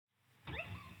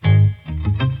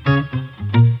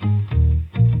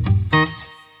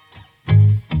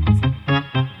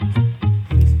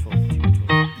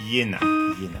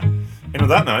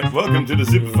that note, welcome to the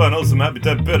Super Fun Awesome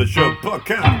Habitat Better Show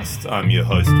podcast. I'm your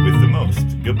host with the most.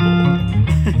 Good boy.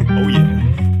 Oh yeah.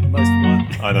 Most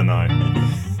what? I don't know.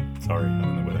 Sorry, I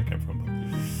don't know where that came from.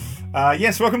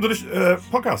 Yes, welcome to the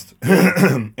podcast.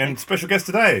 And special guest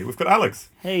today, we've got Alex.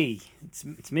 Hey,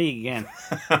 it's me again.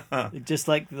 Just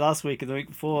like last week and the week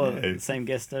before, the same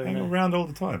guest over Hang there. around all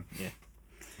the time. Yeah.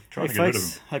 Trying Hey to get rid of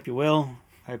folks, him. hope you're well.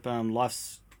 Hope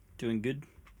life's doing good.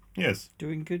 Yes,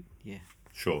 Doing good? Yeah,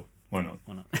 sure. Why not?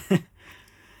 why not?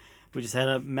 We just had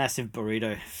a massive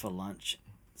burrito for lunch.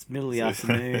 It's middle of the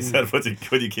afternoon. Is that what your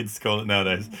kids call it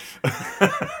nowadays?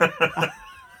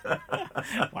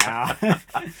 Wow.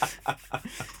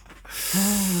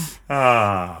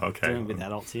 Okay. Doing with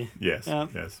adults here. Yes, Yes.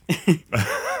 yes.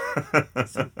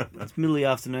 It's middle of the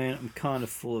afternoon. I'm kind of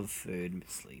full of food, a bit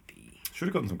sleepy. Should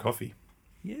have gotten some coffee.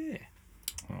 Yeah.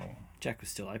 Oh. Jack was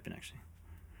still open, actually.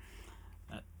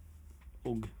 Ugh.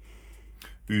 Oog.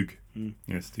 Mm.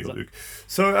 Yes, the old Oog.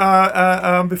 So,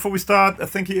 before we start,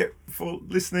 thank you for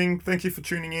listening. Thank you for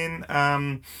tuning in.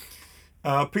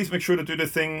 Please make sure to do the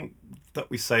thing that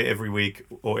we say every week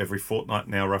or every fortnight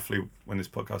now, roughly, when this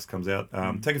podcast comes out.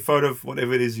 Take a photo of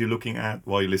whatever it is you're looking at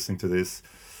while you're listening to this.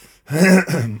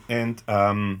 And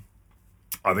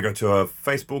either go to our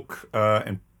Facebook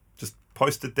and just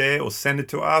post it there or send it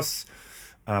to us.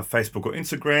 Facebook or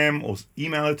Instagram, or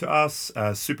email it to us.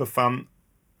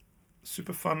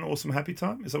 Super fun, awesome, happy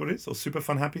time. Is that what it is? Or super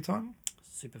fun, happy time?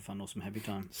 Super fun, awesome, happy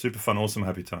time. Super fun, awesome,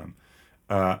 happy time.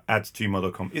 At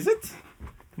gmail.com. Is it?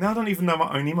 Now I don't even know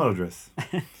my own email address.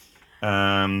 Yeah,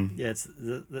 it's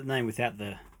the name without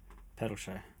the pedal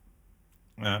show.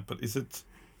 But is it?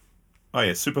 Oh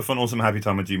yeah, super fun, awesome, happy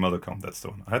time at gmail.com. That's the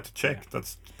one. I had to check. Yeah.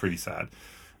 That's pretty sad.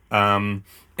 And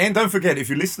don't forget, if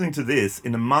you're listening to this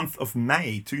in the month of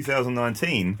May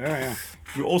 2019,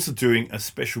 we're also doing a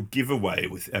special giveaway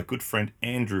with our good friend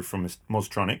Andrew from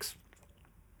Dazatronyx.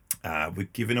 We're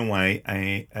giving away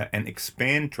an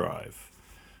expand drive,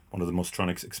 one of the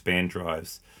Dazatronyx expand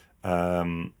drives.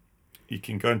 You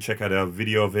can go and check out our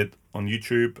video of it on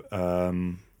YouTube.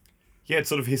 It's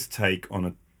sort of his take on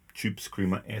a Tube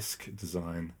Screamer-esque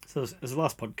design. So it was the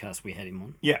last podcast we had him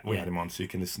on. Yeah, we had him on, so you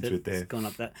can listen to it there. It's gone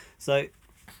up that. So,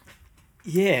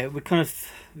 yeah, we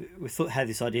had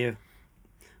this idea.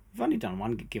 We've only done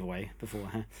one giveaway before,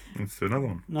 huh? Let's do another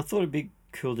one. And I thought it'd be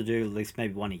cool to do at least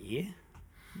maybe one a year.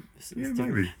 Yeah,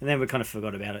 maybe. And then we kind of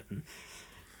forgot about it.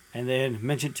 And then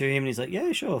mentioned to him, and he's like,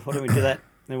 yeah, sure, why don't we do that?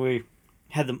 Then we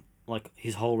had them, like,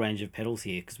 his whole range of pedals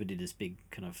here, because we did this big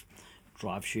kind of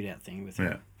drive shootout thing with him.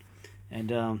 Yeah. And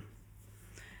I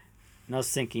was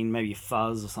thinking maybe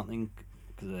fuzz or something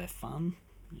because they're fun.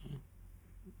 Yeah.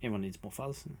 Everyone needs more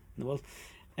fuzz in the world.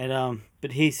 And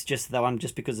but he's just that one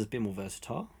just because it's a bit more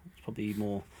versatile. It's probably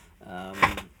more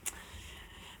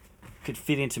could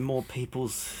fit into more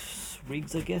people's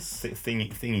rigs, I guess.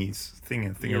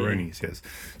 Thingaroonies, yes.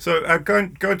 So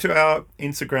go to our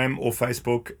Instagram or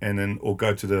Facebook, or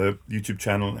go to the YouTube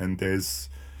channel, and there's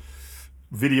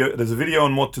a video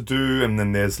on what to do, and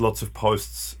then there's lots of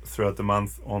posts throughout the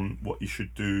month on what you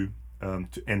should do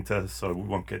to enter, so we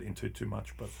won't get into it too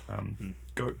much, but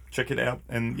go check it out.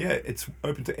 And yeah, it's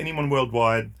open to anyone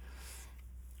worldwide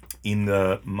in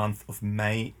the month of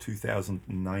May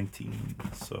 2019.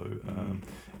 So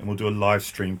and we'll do a live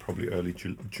stream probably early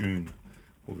June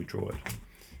where we draw it,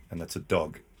 and that's a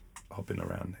dog hopping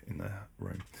around in the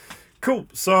room. Cool.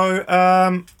 So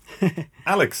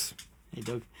Alex, Hey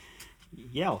dog.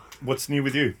 Yeah. What's new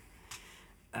with you?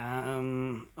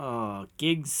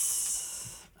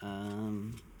 Gigs,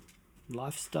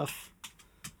 life stuff.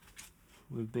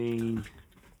 We've been.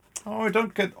 Oh,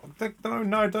 don't go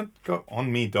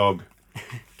on me, dog.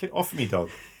 Get off me, dog.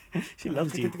 She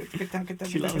loves you. Get down.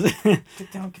 She loves it.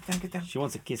 Get down. She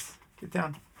wants a kiss. Get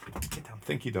down.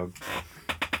 Thank you, dog.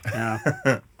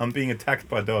 Uh, I'm being attacked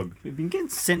by a dog. We've been getting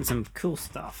sent some cool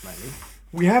stuff lately.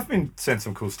 We have been sent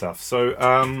some cool stuff. So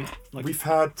we've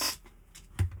had.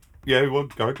 Yeah, well,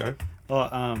 go.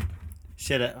 Oh,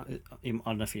 shout out. I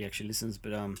don't know if he actually listens,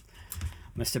 but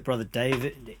my stepbrother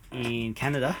David in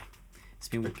Canada. I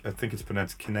think it's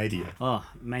pronounced Canada. Oh,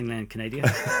 mainland Canada.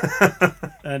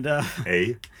 And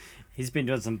Hey. he's been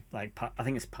doing some I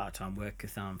think it's part-time work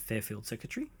with Fairfield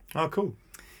Secretary. Oh, cool.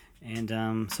 And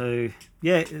so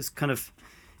yeah, it's kind of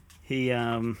he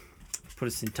put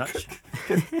us in touch.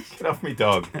 Get off me,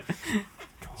 dog.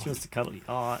 She wants to cuddle you.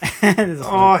 Oh,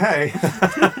 hey.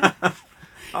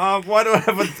 Why do I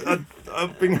have a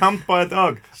being humped by a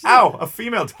dog? Ow, a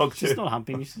female dog too. She's not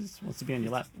humping. She just wants to be on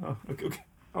your lap. Oh, okay.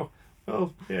 Oh,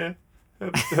 well, yeah. Her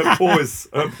paw is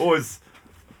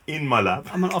in my lap.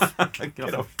 I'm an off.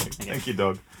 Get off. Thank you,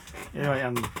 dog.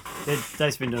 Anyway,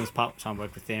 Dave's been doing this part-time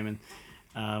work with them,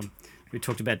 and we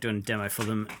talked about doing a demo for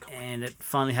them, and it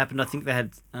finally happened. I think they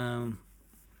had,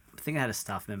 a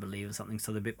staff member leave or something,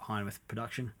 so they're a bit behind with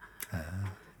production.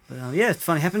 But yeah, it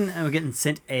finally happened, and we're getting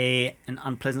sent an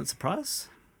unpleasant surprise.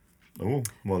 Oh,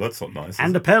 well, that's not nice.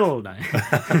 And a pedal, no.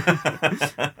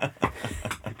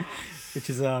 Which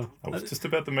is I was just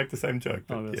about to make the same joke.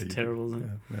 Oh, that's terrible,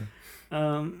 isn't it?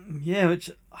 Yeah.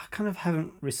 Which I kind of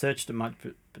haven't researched it much,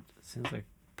 but it sounds like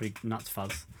pretty nuts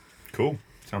fuzz. Cool.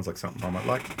 Sounds like something I might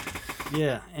like.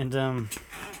 Yeah, and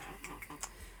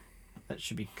that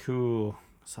should be cool.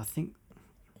 So I think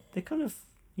they're kind of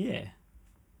another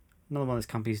one of those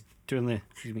companies doing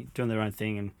their own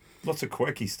thing, and lots of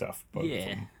quirky stuff. But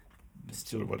yeah,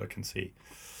 sort of what I can see.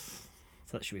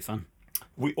 So that should be fun.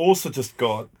 We also just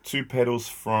got 2 pedals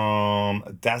from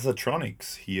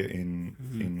Dazatronyx here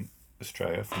in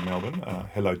Australia, from Melbourne.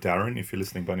 Hello, Darren, if you're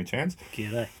listening by any chance.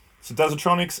 G'day. So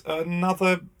Dazatronyx,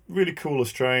 another really cool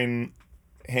Australian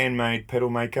handmade pedal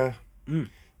maker.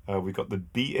 We got the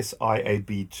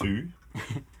BSIAB2,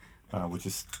 which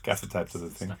is gaffer tape to the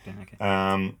thing. Stuck down,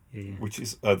 okay. Which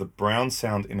is the brown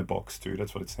sound in a box too.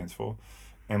 That's what it stands for.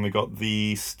 And we got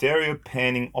the stereo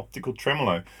panning optical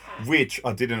tremolo, which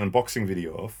I did an unboxing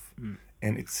video of,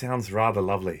 and it sounds rather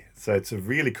lovely. So it's a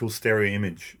really cool stereo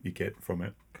image you get from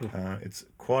it. Cool. It's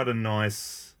quite a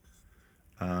nice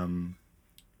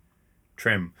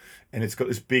trem, and it's got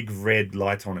this big red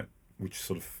light on it, which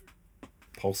sort of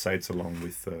pulsates along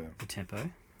with the tempo.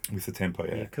 With the tempo,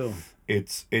 yeah. Yeah, cool.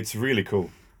 It's really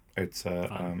cool. It's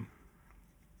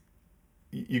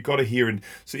you got to hear it.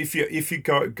 So if you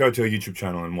go to our YouTube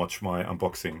channel and watch my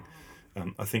unboxing,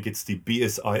 I think it's the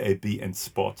BSIAB and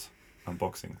Spot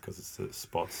unboxing, because it's the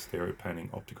Spot stereo panning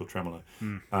optical tremolo.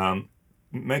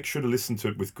 Make sure to listen to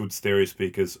it with good stereo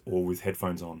speakers or with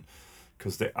headphones on,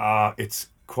 because it's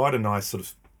quite a nice sort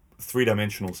of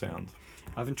 3-dimensional sound.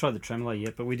 I haven't tried the tremolo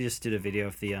yet, but we just did a video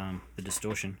of the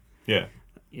distortion. Yeah.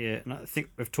 Yeah, and I think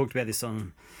we've talked about this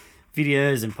on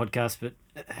videos and podcasts, but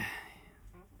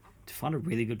to find a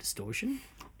really good distortion,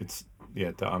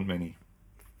 there aren't many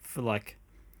for like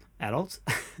adults.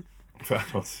 For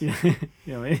adults, you know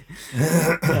what I mean?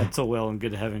 Yeah, it's all well and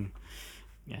good having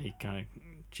you kind of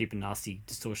cheap and nasty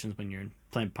distortions when you're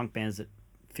playing punk bands at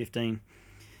 15,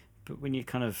 but when you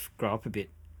kind of grow up a bit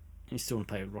and you still want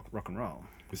to play rock and roll.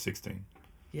 You're 16.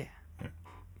 Yeah.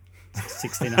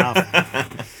 16 and a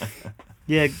half.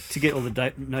 Yeah, to get all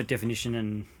the note definition,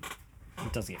 and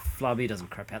it doesn't get flubby, doesn't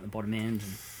crap out the bottom end.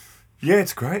 Yeah,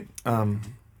 it's great.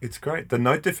 It's great. The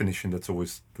note definition, that's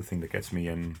always the thing that gets me,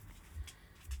 and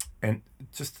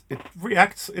just it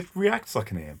reacts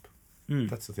like an amp.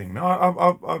 That's the thing. No,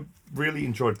 I really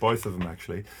enjoyed both of them,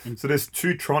 actually. So there's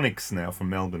 2 Tronics now from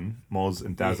Melbourne, Moz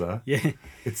and Daza. Yeah.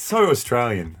 It's so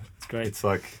Australian. It's great. It's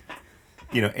like,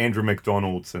 Andrew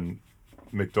McDonald's, and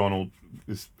McDonald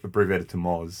is abbreviated to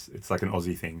Moz. It's like an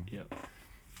Aussie thing. Yep.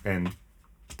 And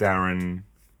Darren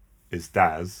is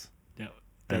Daz. Yep.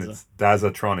 And it's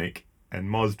Dazatronic and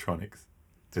Moztronics.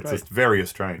 It's just very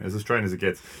Australian as it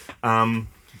gets.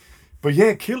 But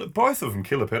yeah, both of them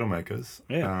killer pedal makers.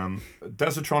 Yeah.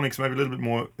 Dazatronyx maybe a little bit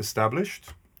more established.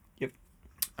 Yep.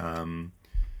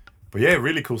 But yeah,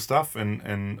 really cool stuff,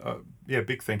 and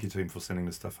big thank you to him for sending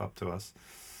this stuff up to us.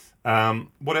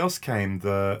 What else came?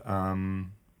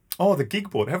 The gig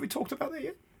board. Have we talked about that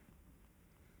yet?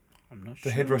 I'm not the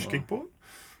sure. The Headrush gig board?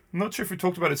 I'm not sure if we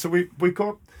talked about it. So we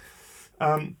got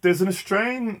there's an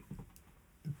Australian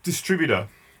distributor,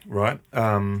 right?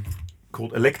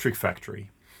 Called Electric Factory.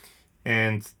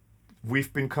 And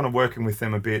we've been kind of working with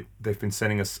them a bit. They've been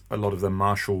sending us a lot of the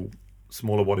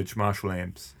smaller wattage Marshall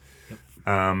amps.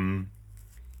 Yep.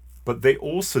 But they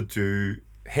also do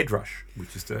Headrush,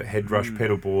 which is the Headrush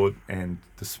pedal board, and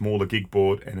the smaller gig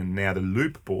board, and then now the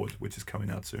loop board, which is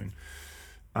coming out soon.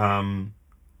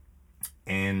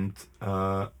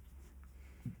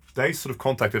 They sort of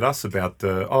contacted us about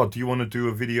do you want to do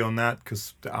a video on that?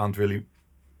 Because there aren't really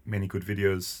many good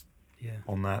videos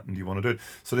on that, and do you want to do it?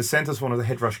 So they sent us one of the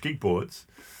Headrush gig boards,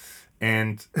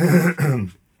 and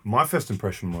my first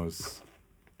impression was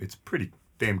it's pretty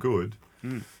damn good.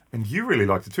 And you really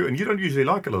liked it too, and you don't usually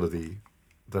like a lot of the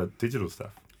digital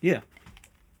stuff. Yeah.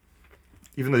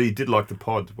 Even though you did like the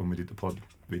pod when we did the pod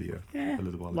video a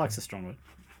little while ago. Like's a strong word.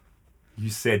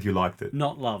 You said you liked it.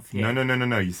 Not love. Yeah.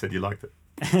 No. You said you liked it.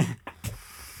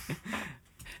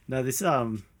 No, this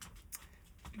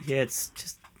it's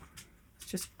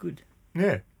just good.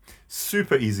 Yeah,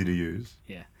 super easy to use.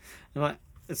 Yeah, like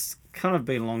it's kind of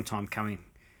been a long time coming,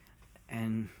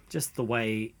 and just the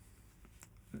way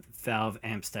valve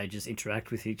amp stages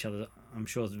interact with each other, I'm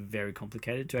sure it's very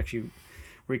complicated to actually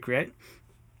recreate.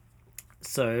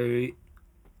 So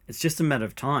it's just a matter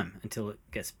of time until it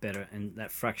gets better, and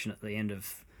that fraction at the end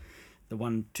of the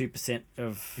 1-2%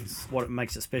 of what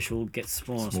makes it special gets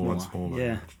smaller and smaller.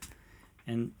 Yeah.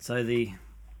 And so I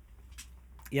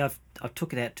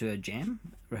took it out to a jam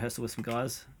rehearsal with some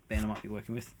guys, band I might be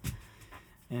working with,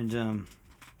 and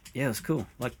it was cool.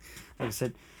 Like I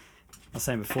said, I was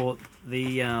saying before,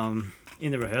 the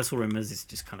in the rehearsal room is this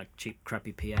just kind of cheap,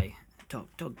 crappy PA. Dog,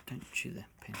 don't chew the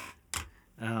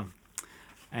pen.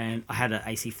 And I had an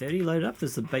AC30 loaded up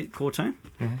as the beat core tone,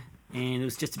 and it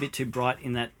was just a bit too bright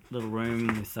in that little room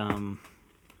with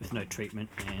no treatment,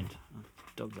 and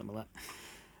dog's on my lap.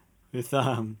 With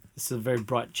this is a very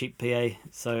bright, cheap PA,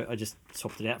 so I just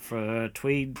swapped it out for a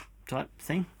tweed type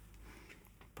thing.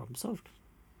 Problem solved.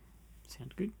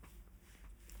 Sound good?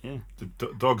 Yeah.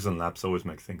 Dogs on laps always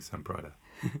make things sound brighter.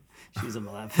 She's on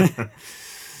my lap.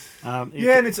 And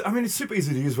it's super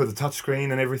easy to use with a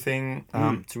touchscreen and everything.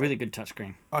 It's a really good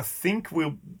touchscreen. I think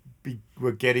we're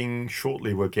getting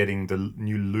the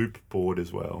new loop board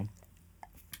as well,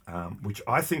 which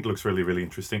I think looks really, really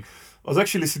interesting. I was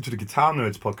actually listening to the Guitar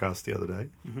Nerds podcast the other day,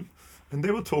 and they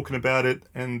were talking about it,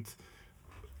 and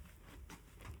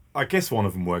I guess one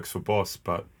of them works for Boss,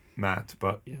 Matt,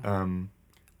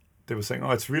 they were saying,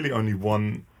 it's really only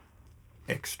one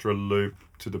extra loop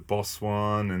to the Boss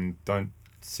one, and don't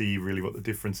see really what the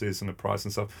difference is and the price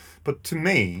and stuff. But to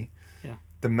me,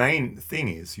 the main thing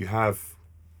is you have,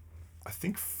 I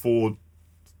think,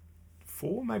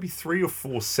 maybe 3 or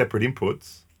 4 separate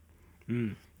inputs,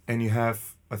 and you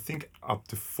have, I think, up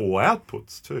to 4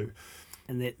 outputs too.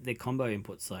 And they're combo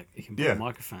inputs, like you can put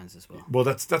microphones as well. Well,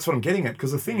 that's what I'm getting at,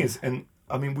 because the thing is, and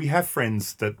I mean, we have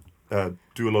friends that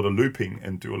do a lot of looping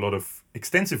and do a lot of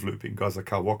extensive looping. Guys like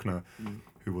Carl Wachner,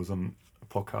 who was on a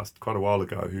podcast quite a while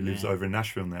ago, who lives over in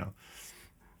Nashville now.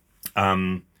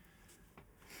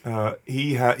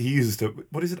 He uses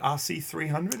what is it,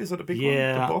 RC300? Is that a big one?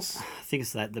 The Boss? I think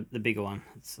it's that, the bigger one.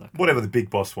 It's like whatever the big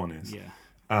Boss one is. Yeah.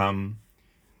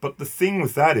 But the thing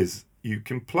with that is you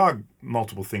can plug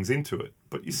multiple things into it,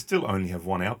 but you still only have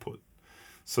one output.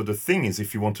 So the thing is,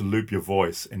 if you want to loop your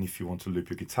voice and if you want to loop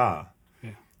your guitar,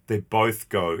 they both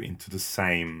go into the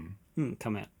same...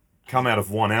 come out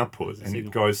of one output. And it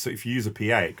goes... So if you use a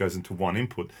PA, it goes into one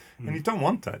input. And you don't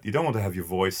want that. You don't want to have your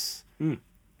voice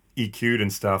EQ'd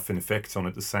and stuff and effects on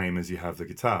it the same as you have the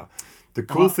guitar. The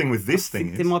cool thing with this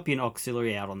thing is... there might be an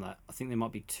auxiliary out on that. I think there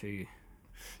might be 2.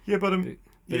 Yeah, but...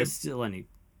 it's still only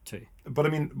 2. But I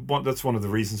mean, that's one of the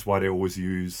reasons why they always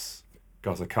use...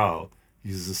 Guys like Carl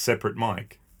uses a separate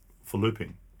mic for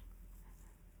looping.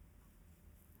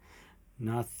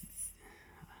 No,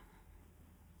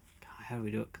 how do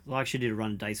we do it? I actually did a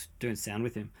run days doing sound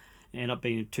with him. It ended up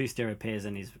being 2 stereo pairs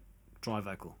and his dry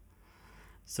vocal.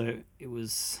 So it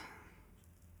was...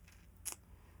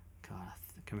 God,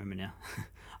 I can't remember now.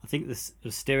 I think this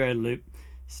was stereo loop,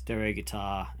 stereo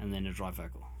guitar, and then a dry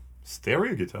vocal.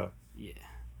 Stereo guitar? Yeah.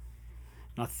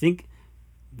 And I think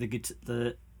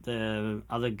the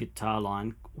other guitar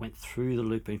line went through the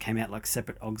loop and came out like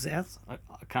separate aux outs. I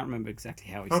can't remember exactly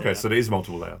how he said it. Okay, so there is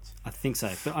multiple outs. I think so,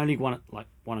 but only one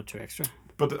or 2 extra.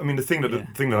 But I mean, the thing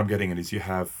that I'm getting at is you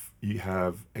have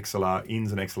XLR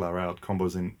ins and XLR out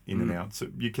combos in and out. So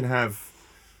you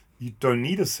don't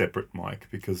need a separate mic,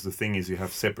 because the thing is you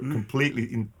have completely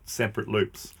in separate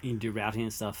loops. You can do routing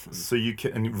and stuff. So you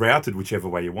can route it whichever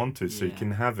way you want to. So you can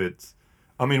have it.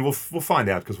 I mean, we'll find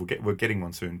out, because we're getting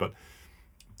one soon. But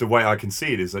the way I can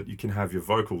see it is that you can have your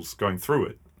vocals going through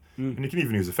it, and you can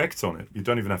even use effects on it. You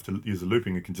don't even have to use the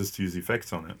looping; you can just use the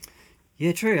effects on it.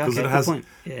 Yeah, true. Okay, it has, good point.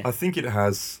 Yeah. I think it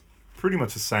has pretty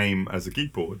much the same as a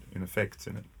gig board in effects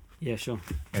in it. Yeah, sure.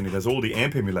 And it has all the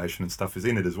amp emulation and stuff is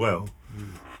in it as well.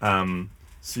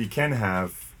 So you can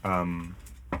have the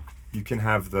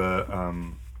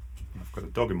I've got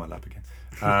a dog in my lap again.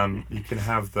 You can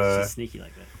have the it's sneaky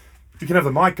like that. You can have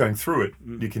the mic going through it.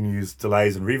 You can use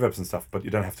delays and reverbs and stuff, but you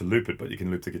don't have to loop it. But you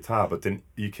can loop the guitar. But then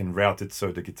you can route it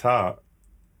so the guitar,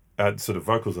 so the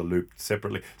vocals are looped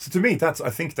separately. So to me,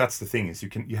 I think that's the thing, is you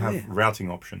have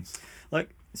routing options. Like,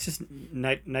 it's just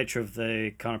nature of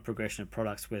the kind of progression of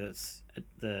products, whether it's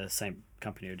the same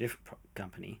company or a different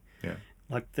company. Yeah.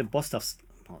 Like the Boss stuff's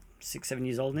 6-7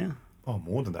 years old now. Oh,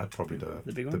 more than that, probably the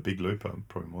big one? The big looper,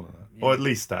 probably more than that, or at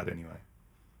least that anyway.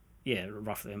 Yeah,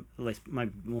 roughly, at least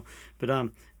maybe more. But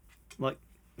like,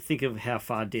 think of how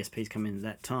far DSPs come in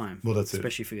that time. Well, that's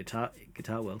especially for guitar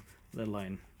world, let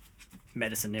alone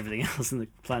medicine and everything else on the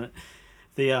planet.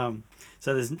 So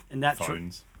there's a natural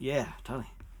phones. Yeah, totally.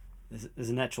 There's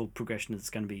a natural progression that's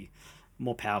going to be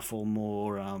more powerful,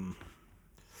 more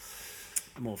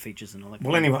features and all that.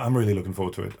 Well, anyway, I'm really looking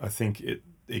forward to it. I think it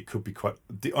could be quite.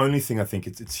 The only thing I think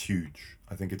it's huge.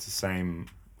 I think it's the same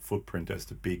footprint as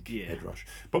the big Headrush,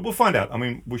 but we'll find out. I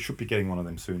mean, we should be getting one of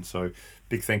them soon. So,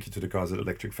 big thank you to the guys at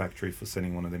Electric Factory for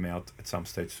sending one of them out at some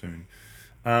stage soon.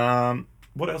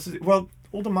 What else is it? Well,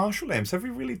 all the Marshall amps. Have we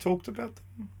really talked about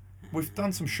them? We've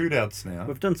done some shootouts now.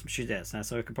 We've done some shootouts now,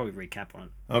 so we could probably recap on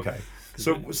it. Okay.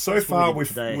 So far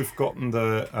we've gotten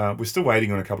the. We're still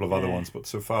waiting on a couple of other ones, but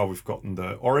so far we've gotten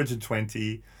the Origin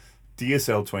 20,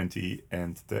 DSL 20,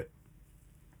 and the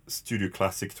Studio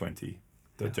Classic 20,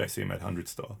 the JCM 800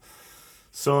 style.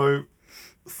 So,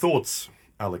 thoughts,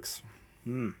 Alex?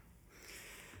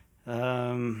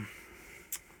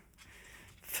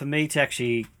 For me to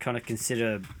actually kind of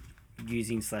consider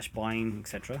using / buying,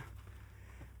 etc.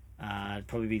 It'd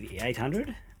probably be the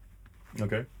 800.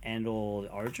 Okay. And or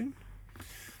the Origin.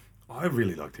 I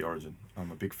really like the Origin. I'm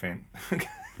a big fan.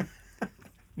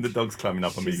 The dog's climbing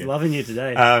up on me again. She's loving you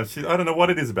today. I don't know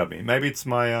what it is about me. Maybe it's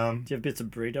my... Do you have bits of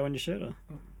burrito on your shirt? Or?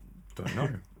 Don't know.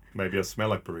 Maybe I smell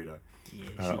like burrito.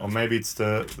 Yeah, or maybe it's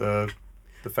the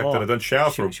fact that I don't shower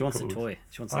for... She wants a toy.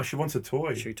 She wants a toy.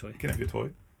 A shoe toy. You can have your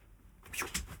toy.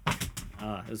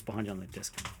 It was behind you on the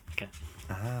desk. Okay.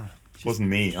 It wasn't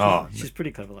me. She's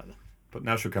pretty clever like that. But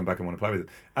now she'll come back and want to play with it.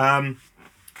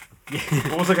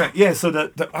 What was I going? Yeah,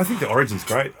 so I think the Origin's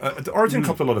great. The Origin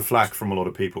copped a lot of flack from a lot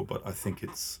of people, but I think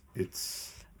it's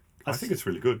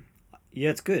really good. Yeah,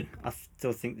 it's good. I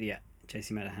still think the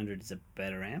JCM 800 is a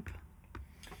better amp.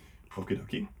 Okie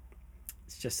dokie.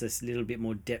 It's just this little bit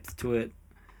more depth to it.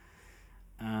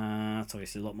 It's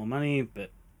obviously a lot more money,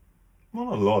 but well,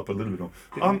 not a lot, but a little bit more.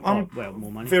 I'm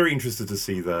more money. Very interested to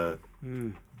see the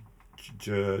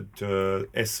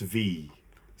SV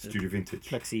Studio Vintage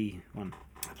Plexi one.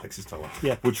 Plexi style one.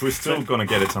 Yeah. Which we're still going to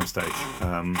get at some stage.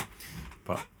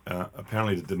 But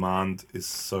apparently the demand is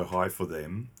so high for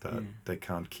them that they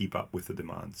can't keep up with the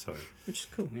demand. So which is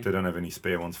cool. Yeah. They don't have any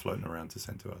spare ones floating around to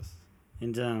send to us.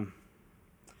 And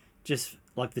just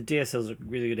like the DSL's a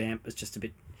really good amp, it's just a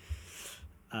bit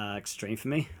extreme for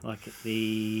me. Like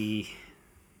the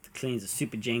cleans are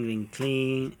super jangling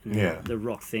clean, and the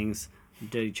rock things,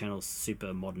 dirty channels,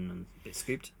 super modern and a bit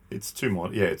scooped. It's too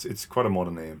modern. Yeah, it's quite a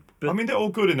modern amp. But, I mean, they're all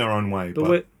good in their own way.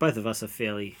 But both of us are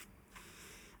fairly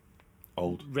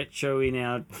old, retro in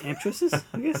our amp choices,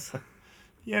 I guess.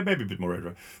 Yeah, maybe a bit more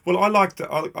retro. Well, I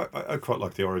quite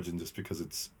like the Origin just because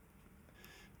it's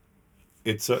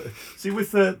see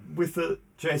with the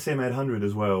JSM 800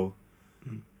 as well.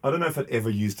 I don't know if I'd ever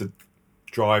used the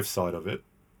drive side of it.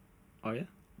 Oh yeah.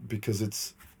 Because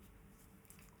it's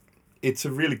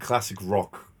a really classic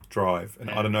rock drive,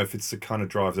 and I don't know if it's the kind of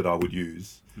drive that I would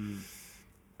use.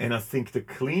 And I think the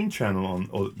clean channel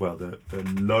the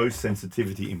low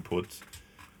sensitivity input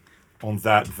on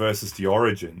that versus the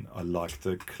Origin, I like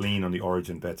the clean on the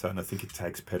Origin better, and I think it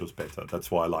takes pedals better.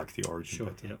 That's why I like the Origin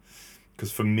better.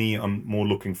 Because for me, I'm more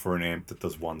looking for an amp that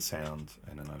does one sound,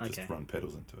 and then I just run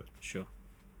pedals into it. Sure.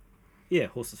 Yeah,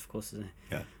 horses for courses.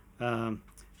 Yeah.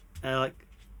 I like.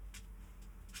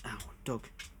 Ow, dog.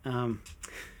 What are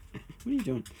you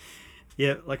doing?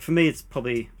 Yeah, like for me, it's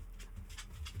probably.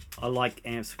 I like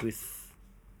amps with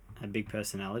a big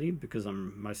personality because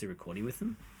I'm mostly recording with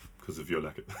them. Because of your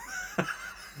lack of.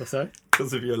 What's that?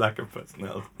 Because of your lack of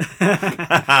personality.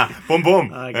 Boom, boom.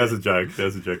 There's a joke.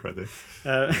 There's a joke right there.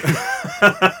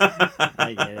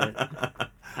 I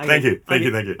get it.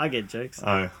 Thank you. I get jokes.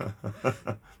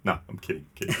 No, I'm kidding.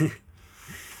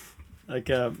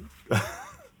 Like,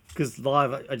 because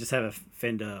live, I just have a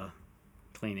Fender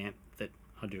clean amp that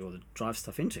I do all the drive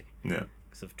stuff into. Yeah.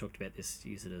 Because I've talked about this,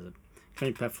 use it as a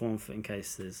clean platform for in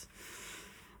case there's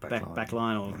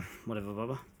backline or whatever, blah,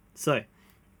 blah. So,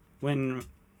 when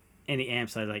any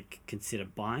amps I consider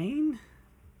buying,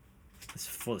 it's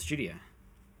for the studio.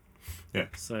 Yeah.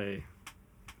 So,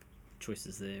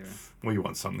 choices there. Well, you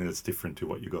want something that's different to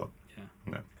what you got.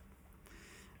 Yeah.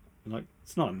 Like,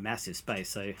 it's not a massive space,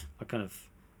 so I kind of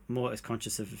more as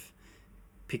conscious of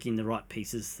picking the right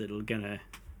pieces that are gonna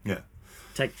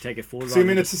take it forward. See, I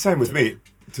mean, it's the same with me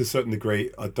to a certain degree.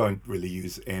 I don't really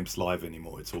use amps live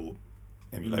anymore. It's all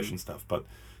emulation stuff. But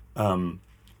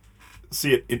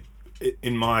see it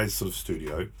in my sort of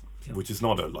studio, which is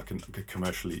not a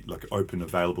commercially open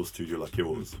available studio like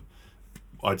yours.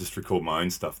 I just record my own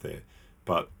stuff there,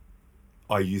 but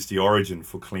I use the Origin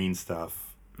for clean stuff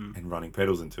and running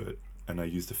pedals into it, and I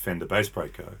use the Fender bass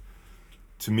breaker.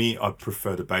 To me, I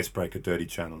prefer the bass breaker dirty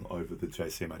channel over the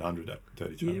JCM 800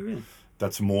 dirty channel. Yeah, really.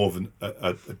 That's more of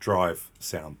a drive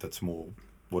sound. That's more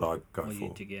what I go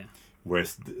for. Yeah.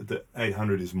 Whereas the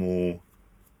 800 is more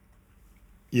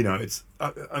you know, it's.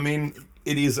 I mean,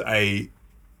 it is a.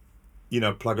 You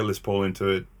know, plug a Les Paul into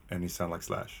it, and you sound like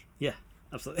Slash. Yeah,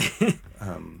 absolutely.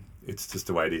 It's just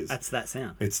the way it is. That's that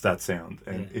sound. It's that sound,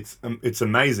 and Yeah. it's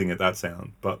amazing at that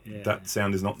sound. But Yeah. that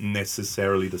sound is not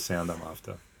necessarily the sound I'm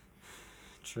after.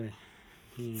 True.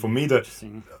 Yeah, For me,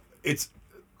 interesting. it's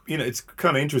it's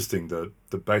kind of interesting. The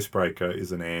bass breaker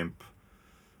is an amp.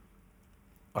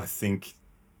 I think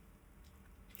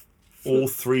all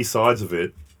three sides of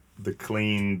it, the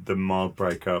clean, the mild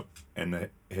breakup, and the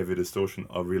heavy distortion,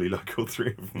 I really like all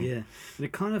three of them. Yeah, and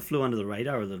it kind of flew under the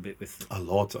radar a little bit with A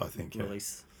lot, I think.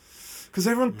 release. Because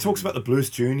everyone talks about the Blues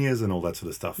Juniors and all that sort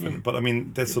of stuff, but I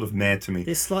mean they're sort of mad to me.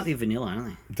 They're slightly vanilla,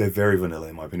 aren't they? They're very vanilla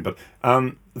in my opinion. But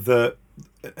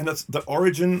that's the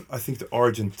Origin. I think the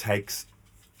Origin takes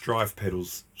drive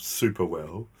pedals super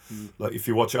well. Like if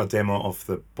you watch our demo of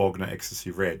the Bogner Ecstasy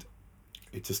Red,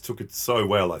 it just took it so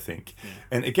well, I think. Yeah.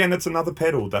 And again, it's another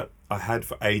pedal that I had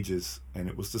for ages, and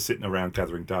it was just sitting around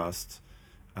gathering dust.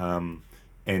 And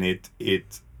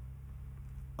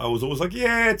I was always like,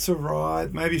 yeah, it's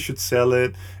alright, maybe you should sell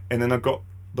it. And then I got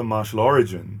the Marshall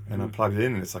Origin, and I plugged it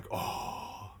in, and it's like,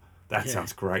 oh, that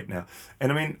sounds great now.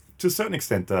 And I mean, to a certain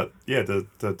extent, the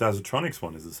Dazatronyx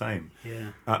one is the same.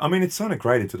 Yeah. I mean, it sounded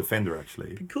great into the Fender,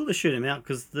 actually. It'd be cool to shoot him out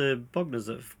because the Bogners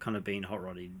have kind of been hot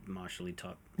roddy, Marshall-y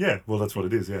type. Yeah, well, that's what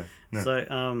it is, yeah.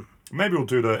 So, maybe we'll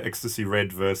do the Ecstasy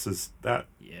Red versus that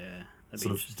yeah,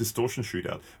 sort of distortion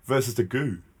shootout versus the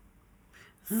Goo.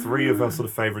 Three of our sort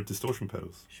of favourite distortion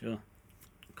pedals. Sure.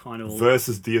 Kind of.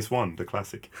 Versus DS1, the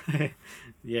classic.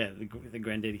 Yeah, the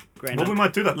Granddaddy. Well, we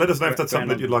might do that. Let us know if that's something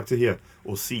that you'd like to hear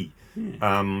or see.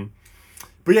 Yeah.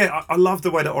 But yeah, I love the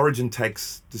way the Origin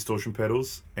takes distortion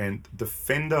pedals, and the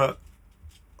Fender,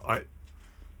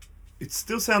 it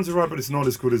still sounds alright, but it's not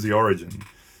as good as the Origin.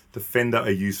 The Fender are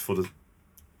used for the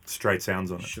straight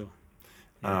sounds on it. Sure.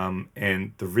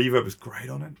 And the reverb is great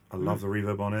on it. I love the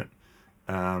reverb on it.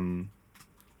 And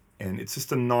it's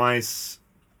just a nice...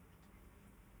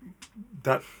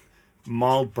 That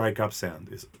mild breakup sound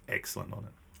is excellent on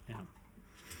it.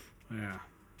 Yeah,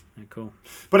 cool.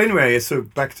 But anyway, so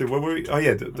back to where were we? Oh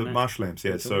yeah, the Marshall amps.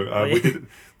 Yeah, so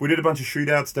we did a bunch of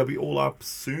shootouts. They'll be all up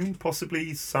soon.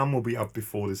 Possibly some will be up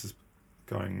before this is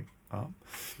going up.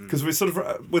 Because we're sort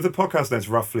of with the podcast now. It's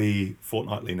roughly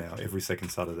fortnightly now, every second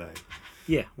Saturday.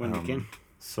 Yeah, when we can.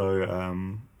 So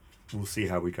we'll see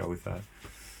how we go with that.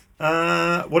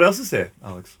 What else is there,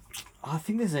 Alex? I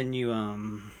think there's a new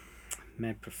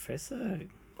Mad Professor.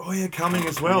 Oh yeah, coming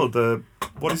as well.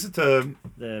 What is it? The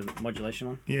modulation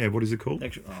one. Yeah, what is it called?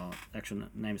 Actual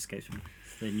name escapes me.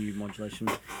 It's the new modulation.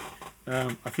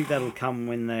 I think that'll come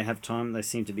when they have time. They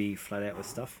seem to be flat out with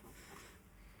stuff.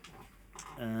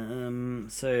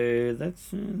 So that's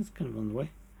kind of on the way.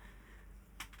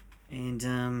 And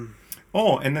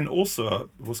and then also I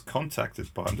was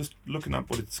contacted by. I'm just looking up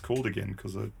what it's called again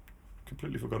because I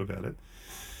completely forgot about it.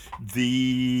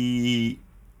 The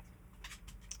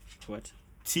what?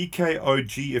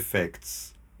 TKOG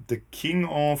effects, the king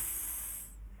of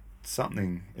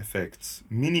something effects,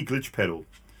 mini glitch pedal.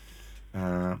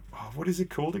 What is it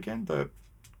called again?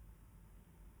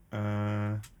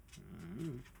 Where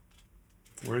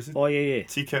is it? Oh yeah.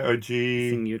 TKOG.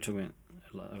 Thing you're talking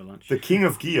about over lunch. The king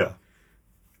of gear.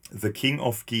 The king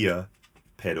of gear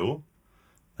pedal.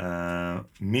 The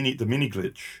mini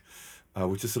glitch.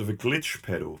 Which is sort of a glitch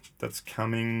pedal that's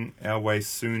coming our way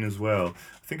soon as well.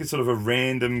 I think it's sort of a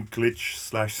random glitch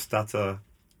 / stutter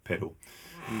pedal.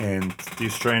 And the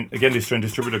Australian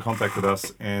distributor contacted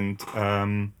us, and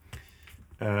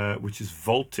which is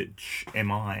Voltage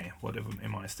MI, whatever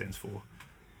MI stands for.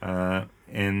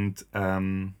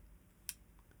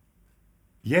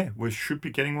 We should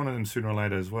be getting one of them sooner or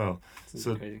later as well.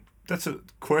 So crazy. That's a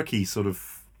quirky sort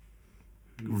of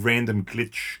random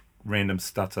glitch, random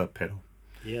stutter pedal.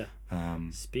 Yeah.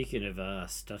 Speaking of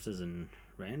stutters and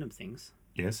random things.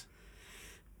 Yes.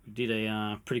 We did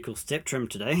a pretty cool step trim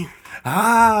today.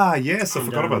 Ah, yes, I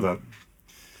forgot about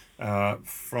that.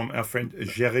 From our friend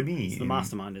Jeremy. It's the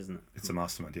Mastermind, isn't it? It's a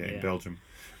Mastermind, in Belgium.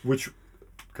 Which,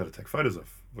 got to take photos of.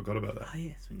 Forgot about that. Oh,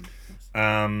 yes.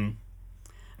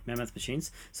 Mammoth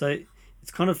Machines. So,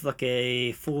 it's kind of like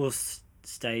a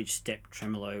 4-stage step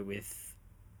tremolo with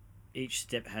each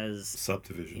step has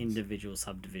subdivisions. Individual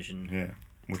subdivision. Yeah,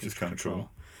 which is kind of cool.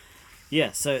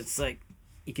 Yeah, so it's like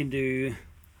you can do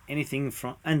anything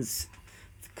from... And the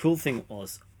cool thing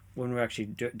was, when we were actually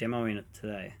demoing it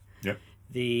today,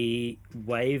 the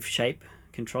wave shape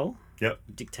control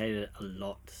dictated a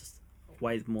lot,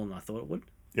 way more than I thought it would.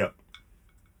 Yeah.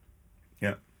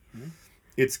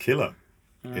 It's killer.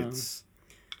 And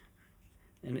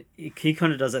he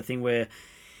kind of does that thing where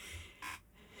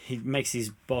he makes these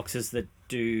boxes that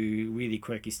do really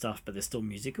quirky stuff, but they're still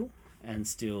musical and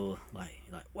still like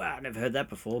wow, I've never heard that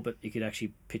before. But you could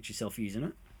actually picture yourself using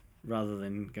it rather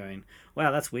than going,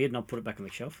 wow, that's weird, and I'll put it back on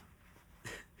the shelf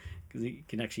because you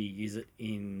can actually use it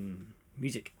in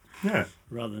music. Yeah.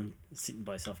 Rather than sitting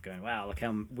by yourself going, wow, look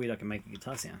how weird I can make a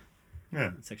guitar sound.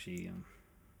 Yeah. It's actually,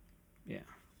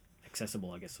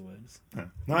 accessible, I guess the word is. Yeah.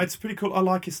 No, it's pretty cool. I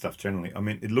like his stuff generally. I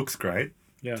mean, it looks great.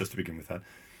 Yeah. Just to begin with that.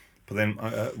 But then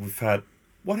we've had,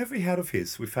 what have we had of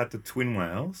his? We've had the Twin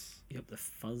Whales. Yep, the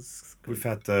Fuzz. We've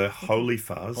had the Holy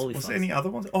Fuzz. Holy Was Fuzz. there any other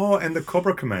ones? Oh, and the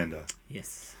Cobra Commander.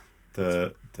 Yes.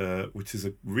 The which is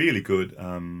a really good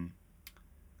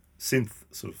synth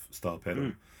sort of style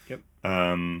pedal. Yep.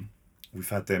 We've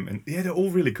had them, and yeah, they're all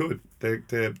really good. They're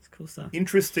It's cool stuff.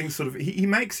 interesting sort of. He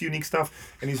makes unique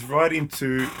stuff, and he's right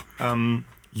into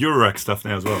Eurorack stuff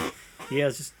now as well. Yeah, I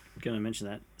was just going to mention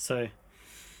that. So,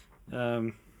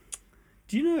 do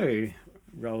you know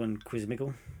Rowan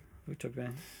Quizmickle? We talked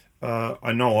about him?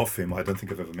 I know of him. I don't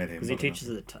think I've ever met him. Because he teaches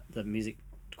the music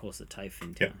course at TAFE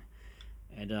in town.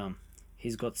 And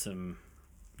he's got some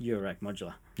Eurorack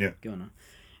modular going on.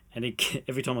 And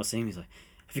every time I see him, he's like,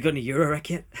 have you got any Eurorack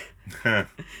yet?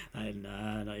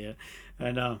 No, not yet.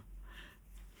 And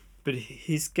but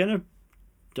he's gonna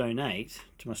donate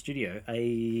to my studio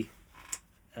a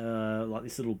like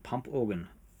this little pump organ,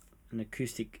 an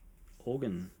acoustic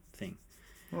organ thing.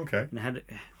 Okay. And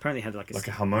apparently had like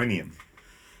a harmonium.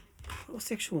 What's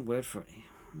the actual word for it?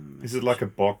 Is it like a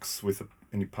box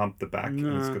and you pump the back and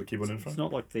it's got a keyboard in front? It's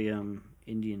not like the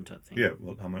Indian type thing. Yeah,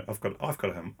 well, I've got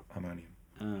a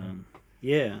harmonium.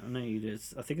 Yeah, I know you do.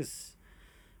 I think it's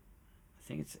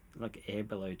like air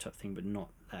bellow type thing, but not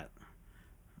that.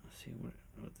 Let's see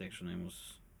what the actual name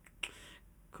was.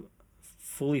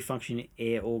 Fully functioning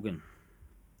air organ.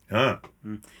 Ah.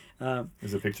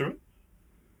 Is there a picture of it?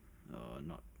 Oh,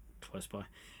 not close by.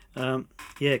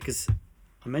 Yeah, because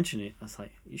I mentioned it. I was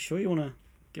like, "You sure you want to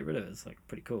get rid of it?" It's like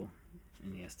pretty cool,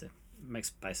 and he has to make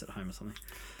space at home or something.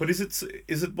 But is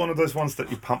it one of those ones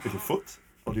that you pump with your foot,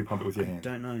 or do you pump it with your hand?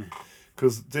 Don't know.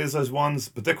 Because there's those ones,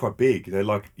 but they're quite big. They're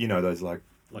like those like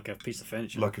a piece of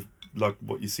furniture, like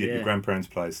what you see at your grandparents'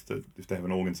 place. That if they have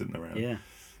an organ sitting around. Yeah.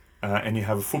 And you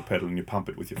have a foot pedal and you pump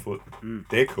it with your foot.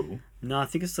 They're cool. No, I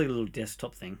think it's like a little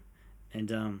desktop thing,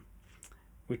 and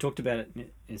we talked about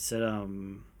it. It said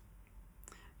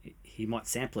he might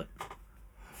sample it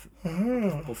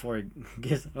before he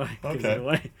gives it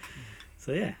away.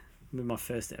 So yeah, it'll be my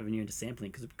first avenue into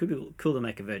sampling because it could be cool to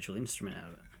make a virtual instrument out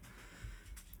of it.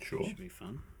 Sure. Should be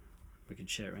fun. We could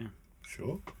share around.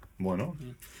 Sure. Why not?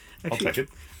 Yeah. Actually, I'll take it.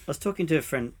 I was talking to a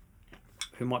friend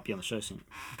who might be on the show soon,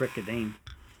 Brett Gadeen,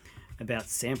 about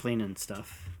sampling and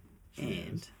stuff.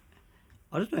 And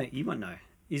I don't know, you might know.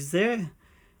 Is there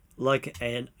like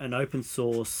an open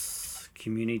source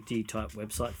community type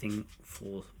website thing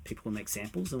for people who make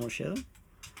samples and want to share them?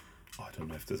 I don't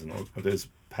know if there's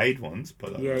paid ones,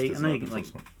 but I know you can like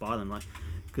buy them, like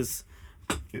because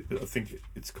I think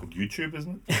it's called YouTube,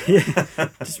 isn't it? Yeah,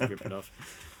 just rip it off.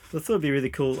 So I thought it'd be really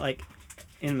cool. Like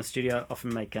in the studio, I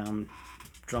often make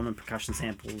drum and percussion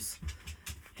samples,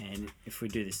 and if we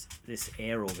do this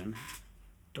air organ,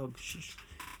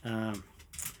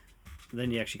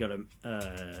 then you actually got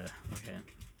a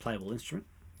playable instrument.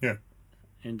 Yeah.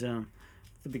 And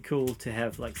it'd be cool to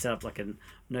have set up like an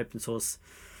open source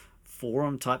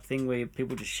forum type thing where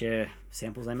people just share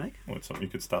samples they make. Well, it's something you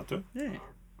could start to. Yeah.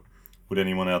 Would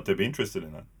anyone out there be interested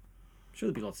in that? Sure,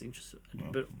 there'd be lots of interest,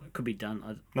 but it could be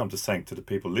done. No, I'm just saying to the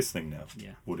people listening now.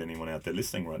 Yeah. Would anyone out there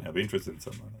listening right now be interested in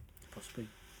something like that? Possibly.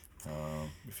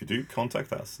 If you do,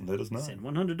 contact us and let us know. Send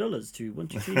 $100 to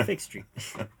 123 Fake Street.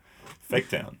 Fake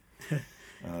Town.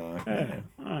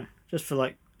 Just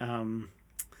for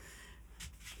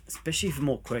especially for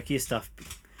more quirkier stuff.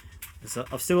 So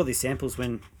I've still got these samples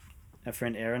when our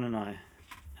friend Aaron and I,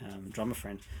 drummer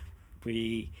friend,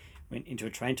 we went into a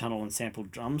train tunnel and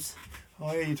sampled drums.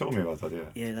 Oh yeah, you told me about that, yeah.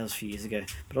 Yeah, that was a few years ago.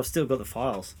 But I've still got the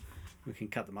files. We can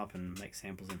cut them up and make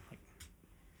samples and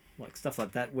like stuff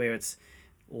like that where it's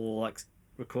all like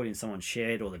recording in someone's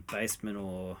shed or the basement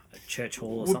or a church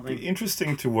hall or something. Would be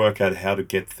interesting to work out how to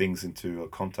get things into a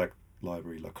contact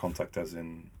library, like contact as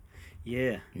in...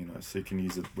 Yeah. So you can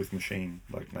use it with machine,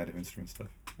 like Native Instrument stuff.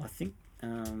 I think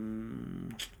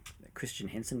the Christian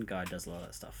Henson guy does a lot of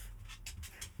that stuff.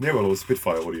 Yeah, well, it was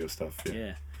Spitfire audio stuff, yeah.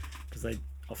 Yeah, because they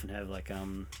often have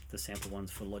the sample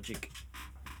ones for Logic.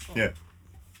 Yeah.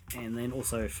 And then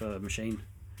also for machine.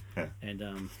 Yeah.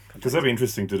 And because that'd be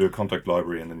interesting to do a contact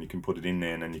library and then you can put it in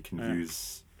there and then you can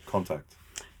use contact.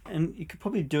 And you could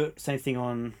probably do it same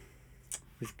thing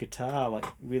with guitar, like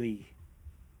really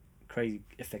crazy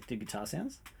effective guitar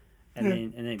sounds.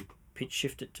 and then pitch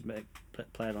shift it to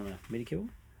play it on a MIDI keyboard.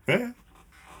 Yeah,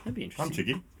 That'd be interesting. I'm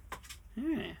jiggy.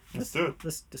 Yeah, Let's do it.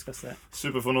 Let's discuss that.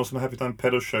 Super Fun Awesome Happy Time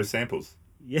Pedal Show samples.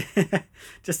 Yeah,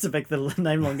 just to make the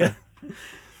name longer.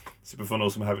 Super Fun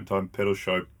Awesome Happy Time Pedal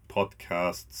Show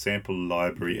podcast sample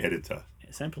library editor.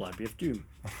 Yeah, sample library of Doom.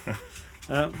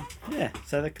 Yeah,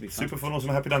 so that could be fun. Super Fun Awesome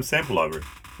Happy Time sample library.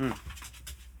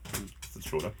 That's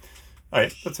shorter. Oh yeah,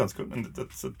 that sounds good. And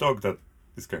that's a dog that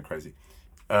is going crazy.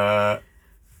 Yeah,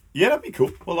 that'd be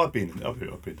cool. Well, I've been into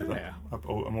that. Yeah.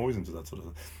 I'm always into that sort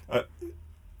of thing.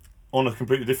 On a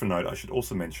completely different note, I should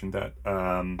also mention that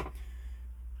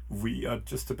we are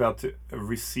just about to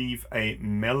receive a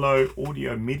Mellow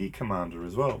Audio MIDI commander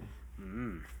as well.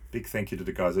 Big thank you to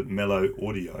the guys at Mellow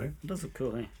Audio. It does look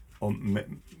cool, eh? Or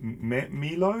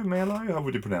Melo? How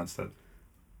would you pronounce that?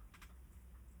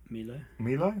 Milo?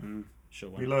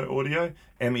 Sure. Melo Audio?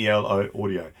 MELO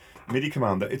Audio. MIDI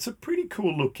commander. It's a pretty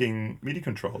cool looking MIDI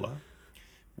controller,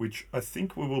 which I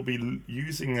think we will be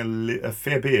using a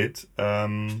fair bit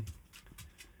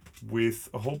with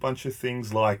a whole bunch of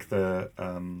things like the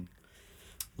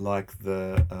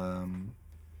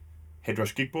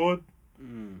Headrush gig board,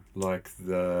 like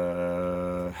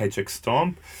the HX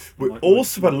Stomp. We're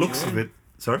also, by the looks of it,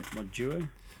 sorry?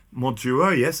 Mod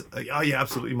Duo, yes. Oh, yeah,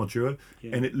 absolutely, Mod Duo.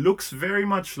 Yeah. And it looks very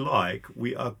much like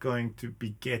we are going to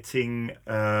be getting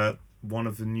one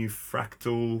of the new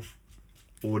Fractal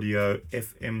Audio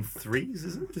FM3s,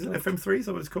 is it? Is it FM3? Is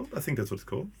that what it's called? I think that's what it's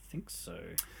called. I think so.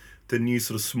 The new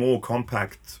sort of small,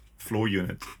 compact floor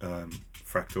unit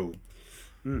Fractal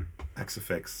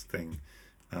Axe-Fx thing.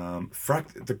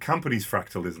 The company's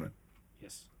Fractal, isn't it?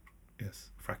 Yes. Yes,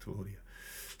 Fractal Audio.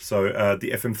 So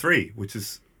the FM3, which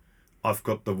is... I've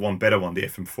got the one better one, the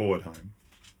FM4 at home,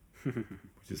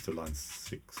 which is the line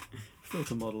 6.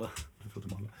 Filter modeler.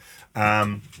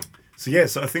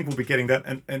 So I think we'll be getting that.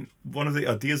 And one of the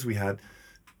ideas we had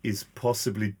is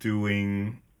possibly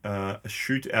doing a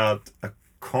shootout, a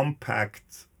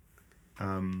compact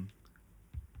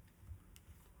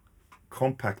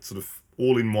sort of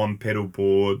all-in-one pedal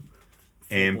board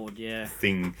amp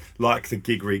thing, like the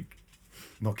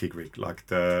like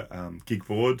the gig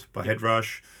board by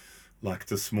Headrush, like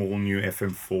the small new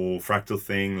FM4 Fractal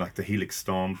thing, like the Helix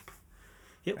Stomp,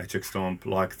 HX Stomp,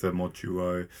 like the Mod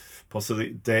Duo.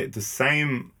 Possibly the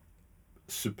same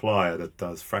supplier that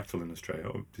does Fractal in Australia,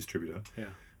 or distributor,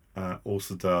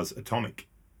 also does Atomic,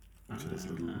 which does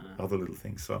other little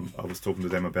things. So I was talking to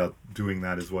them about doing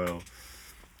that as well,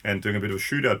 and doing a bit of a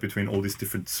shootout between all these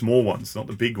different small ones, not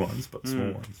the big ones, but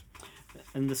small ones.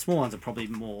 And the small ones are probably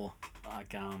more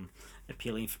like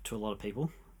appealing to a lot of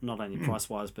people, not only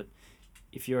price-wise, but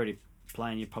if you're already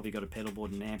playing, you've probably got a pedal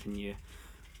board and amp, and you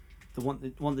want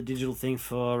the digital thing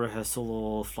for rehearsal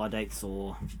or fly dates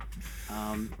or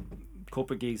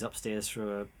corporate gigs upstairs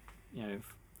through a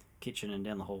kitchen and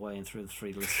down the hallway and through the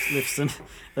 3 lifts and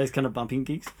those kind of bumping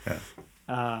gigs.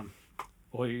 Or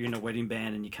you're in a wedding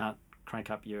band and you can't crank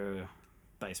up your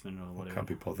basement or whatever. Can't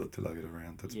be bothered to lug it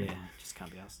around. That's me. Just can't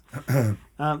be asked.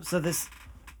 So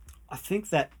I think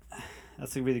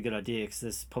that's a really good idea, because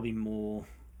there's probably more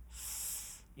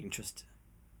interest.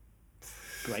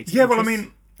 Yeah, well, I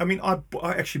mean, I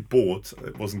actually bought.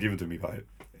 It wasn't given to me by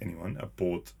anyone. I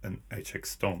bought an HX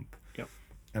Stomp. Yep.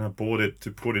 And I bought it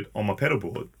to put it on my pedal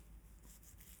board,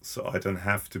 so I don't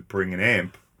have to bring an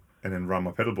amp and then run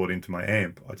my pedal board into my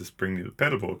amp. I just bring the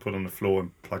pedal board, put it on the floor,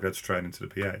 and plug it straight into the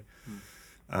PA.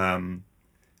 And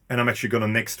I'm actually gonna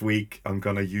next week. I'm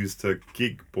gonna use the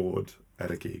gig board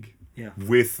at a gig.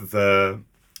 With the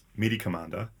MIDI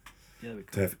commander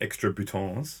to have extra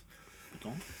boutons.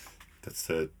 That's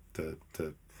the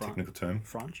technical term.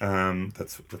 French.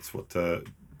 That's what the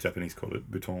Japanese call it,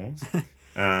 boutons.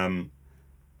 An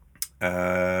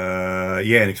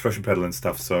expression pedal and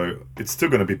stuff. So it's still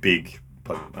going to be big,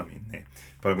 but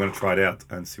but I'm going to try it out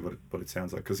and see what it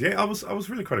sounds like. Because I was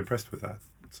really quite impressed with that.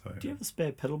 So do you have a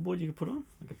spare pedal board you could put on,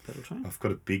 like a pedal train? I've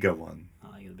got a bigger one.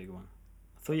 Oh, you got a bigger one.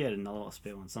 I thought you had another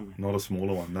spare one somewhere. Not a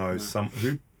smaller one, no.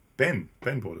 Ben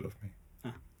bought it off me.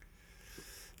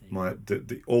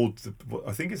 The old,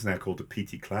 I think it's now called the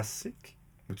PT Classic,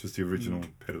 which is the original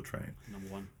pedal train.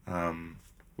 Number 1.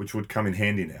 Which would come in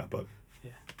handy now, but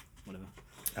whatever.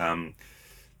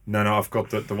 No, I've got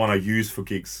the one I use for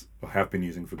gigs, or have been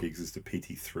using for gigs, is the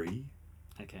PT3.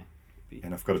 Okay.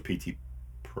 And I've got a PT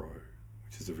Pro,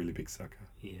 which is a really big sucker.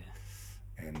 Yeah.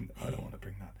 And I don't want to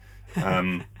bring that.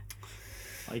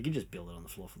 You can just build it on the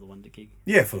floor for the one gig.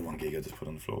 Yeah, for the 1 gig, I just put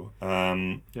on the floor.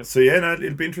 So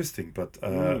it'll be interesting. But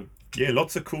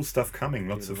lots of cool stuff coming.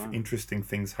 Lots of interesting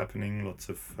things happening. Lots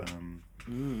of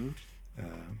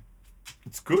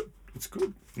it's good. it's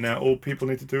good. Now all people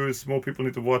need to do is more people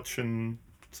need to watch and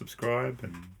subscribe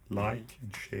and like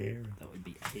and share. That would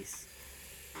be ace.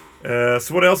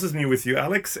 So what else is new with you,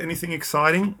 Alex? Anything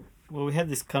exciting? Well, we had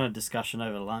this kind of discussion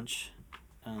over lunch,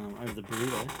 over the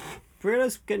burrito.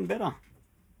 Burritos getting better.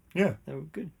 Yeah, They were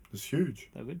good. it's huge.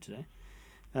 They were good today.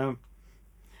 I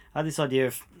had this idea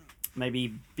of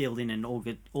maybe building an all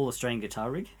Australian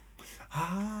guitar rig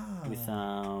with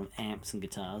amps and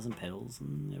guitars and pedals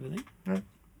and everything. Yeah.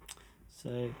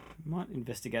 So might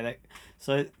investigate that.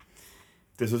 So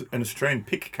There's an Australian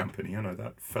pick company. I know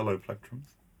that. Fellow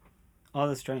Plectrums. oh,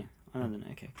 that's Australian. I know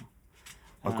that. Okay, cool.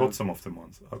 I've got some of them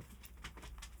once.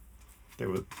 They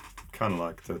were kind of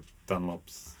like the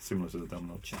Dunlops, similar to the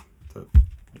Dunlops. Sure.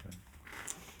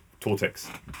 Tortex.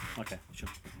 Okay, sure.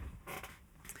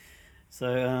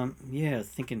 So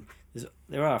thinking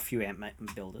there are a few amp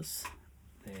builders.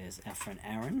 There's our friend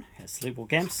Aaron, who has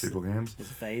Sleepwalk Amps. Sleepwalk Amps. There's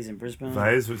Vase in Brisbane.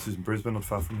 Vase, which is in Brisbane, not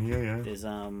far from here, yeah. There's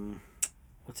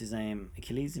what's his name?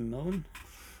 Achilles in Melbourne.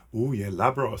 Oh yeah,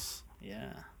 Labros.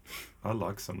 Yeah. I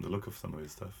like the look of some of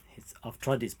his stuff. I've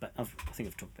tried this, but I think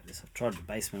I've talked about this. I've tried the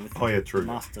basement with True.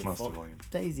 Master Volume.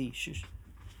 Daisy. Shush.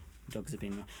 Dogs have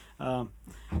been. That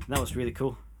was really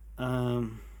cool. Who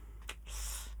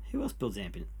else builds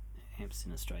amps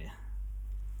in Australia?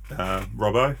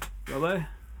 Robbo. Robbo.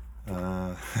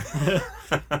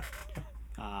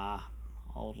 Uh,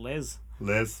 Old Les.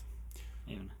 Les.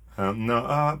 Even. No.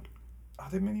 Are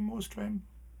there many more Australian?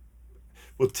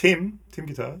 Well, Tim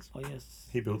Guitars. Oh yes.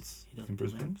 He builds He does in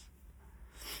build Brisbane. amps.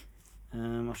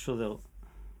 I'm sure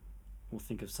we'll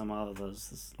think of some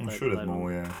others. I'm sure there's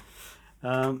more. Yeah.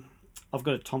 I've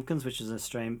got a Tompkins, which is an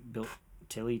Australian built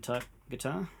Telly type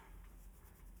guitar,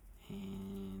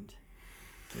 and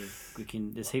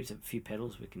there's heaps of few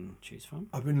pedals we can choose from.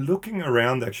 I've been looking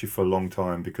around actually for a long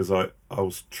time because I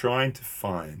was trying to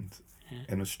find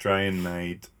an Australian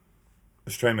made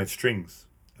strings,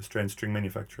 Australian string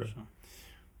manufacturer. Sure.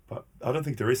 But I don't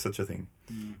think there is such a thing.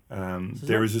 So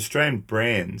there is Australian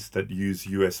brands that use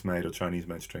US made or Chinese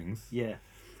made strings. Yeah.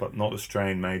 But not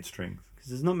Australian made strings.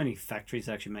 Because there's not many factories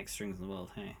that actually make strings in the world.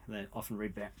 Hey, they're often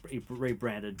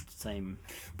rebranded same.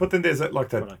 But then there's that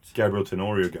product. Gabriel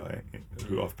Tenorio guy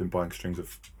who I've been buying strings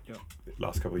of the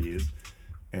last couple of years,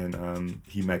 and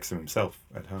he makes them himself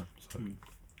at home. So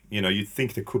you'd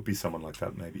think there could be someone like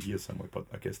that maybe here somewhere, but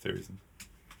I guess there isn't.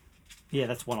 Yeah,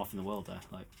 that's one off in the world though.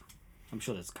 Like, I'm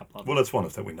sure there's a couple others. Well, that's one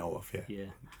of that we know of.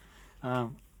 Yeah.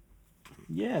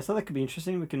 Yeah. So that could be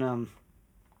interesting. We can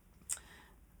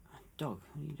Dog,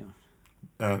 what are you doing?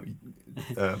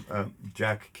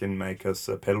 Jack can make us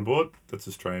a pedal board that's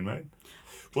Australian made.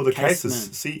 Well, the cases,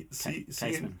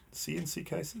 Caseman. CNC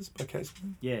cases by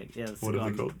Caseman. Yeah. That's What the are guy,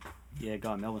 they called? Yeah,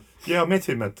 guy in Melbourne. Yeah, I met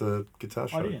him at the guitar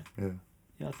show. Oh, yeah.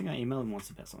 Yeah. I think I emailed him once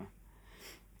about something.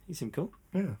 He seemed cool.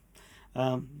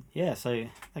 Yeah. So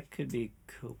that could be a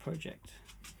cool project.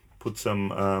 Put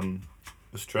some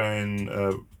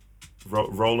Australian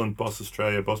Roland Boss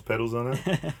Australia Boss pedals on it.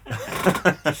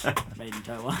 Made in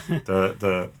Taiwan.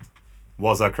 the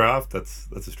Wazza Craft, that's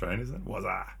Australian, isn't it?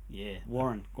 Wazza. Yeah,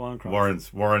 Warren Craft.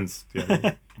 Warren's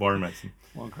yeah, Warren Mason.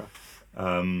 Warren Craft.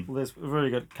 Well, we've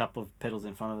already got a couple of pedals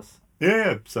in front of us.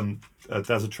 Yeah, some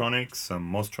Dazatronyx,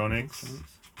 some Mostronics.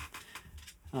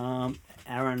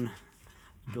 Aaron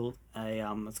built a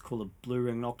it's called a Blue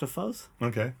Ring Octafuzz.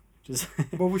 Okay. Just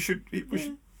well, we should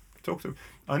talk to him.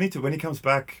 I need to when he comes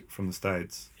back from the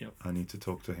States. Yep. I need to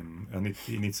talk to him.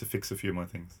 He needs to fix a few of my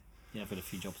things. Yeah, I've got a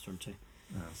few jobs for him too.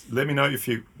 Let me know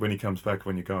when he comes back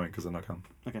when you're going, because then I come.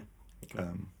 Okay. Cool.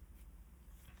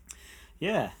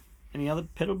 Yeah. Any other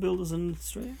pedal builders in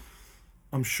Australia?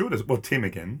 I'm sure there's Tim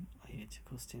again. Oh yeah, of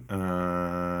course, Tim.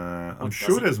 I'm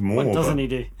sure there's more. What doesn't he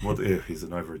do? He's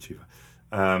an overachiever.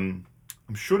 I'm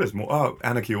sure there's more. Oh,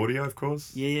 Anarchy Audio, of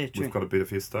course. Yeah, true. We've got a bit of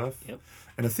his stuff. Yep.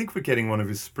 And I think we're getting one of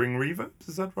his spring reverbs.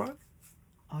 Is that right?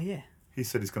 Oh yeah. He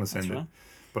said he's going to send That's it. right.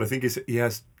 But I think he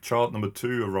has child number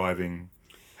 2 arriving.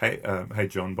 Hey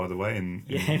John, by the way,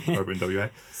 over in WA.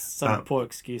 Some poor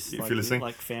excuse. If like, you're listening.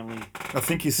 Like family. I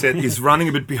think he said he's running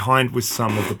a bit behind with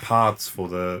some of the parts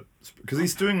because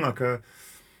he's doing I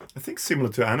think similar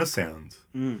to Anna Sound,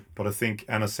 but I think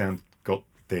Anna Sound got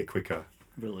there quicker.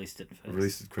 Released it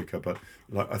quicker, but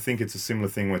I think it's a similar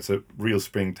thing where it's a real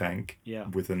spring tank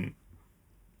with an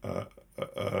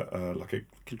like a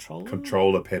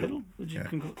controller pedal.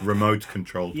 Remote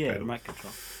controlled pedal. Remote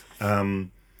control.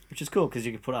 Which is cool because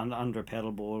you can put it under a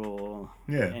pedal board or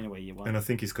anywhere you want. And I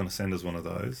think he's going to send us one of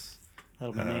those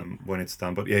That'll be neat. when it's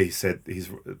done. But yeah, he said he's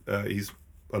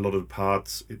a lot of the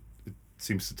parts. It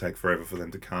seems to take forever for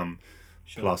them to come.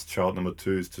 Sure. Plus, child number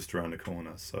 2 is just around the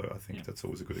corner, so I think that's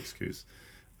always a good excuse.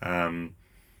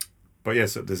 but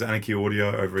yes, there's Anarchy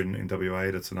Audio over in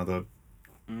WA. That's another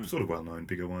sort of well-known,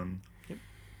 bigger one. Yep.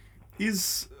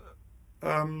 Is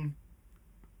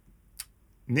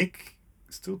Nick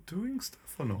still doing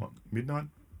stuff or not? Midnight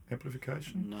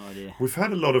Amplification? No idea. We've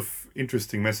had a lot of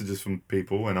interesting messages from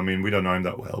people, and I mean, we don't know him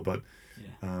that well, but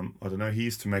I don't know. He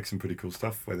used to make some pretty cool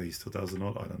stuff. Whether he still does or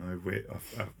not, I don't know.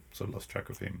 I've sort of lost track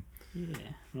of him. Yeah,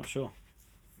 not sure.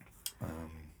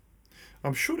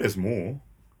 I'm sure there's more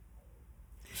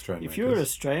Australian If makers. you're an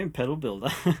Australian pedal builder,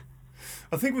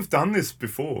 I think we've done this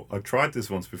before. I tried this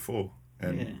once before,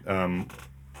 and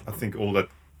I think all that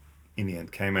in the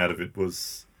end came out of it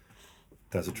was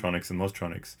Dazatronyx and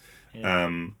Mostronics.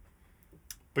 Yeah.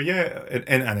 But yeah,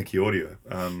 and Anarchy Audio.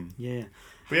 yeah,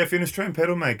 But yeah, if you're an Australian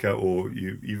pedal maker, or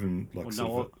you even like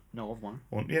or know of one.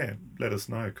 let us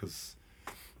know, because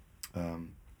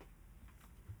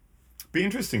be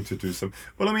interesting to do some.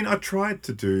 Well, I mean, I tried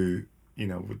to do,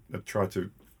 I tried to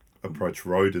approach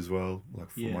Rode as well,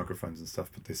 like for microphones and stuff,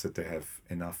 but they said they have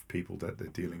enough people that they're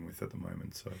dealing with at the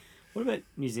moment. So, what about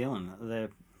New Zealand? Are there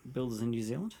builders in New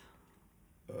Zealand?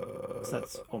 'Cause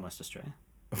that's almost Australia.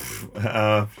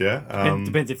 yeah.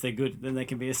 Depends if they're good, then they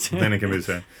can be Australian. Then it can be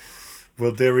Australian.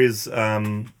 Well, there is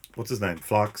what's his name?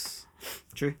 Flux.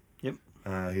 True. Yep.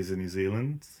 He's in New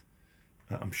Zealand.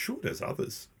 I'm sure there's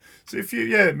others. So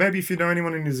maybe if you know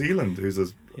anyone in New Zealand who's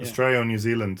Australia or New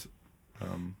Zealand,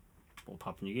 or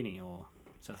Papua New Guinea or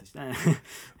Southeast.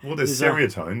 well, there's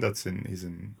Seriatone. He's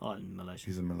in Malaysia.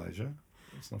 He's in Malaysia.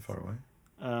 It's not far away.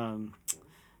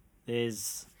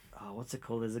 There's what's it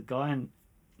called? There's a guy in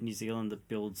New Zealand that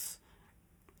builds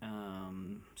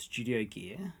studio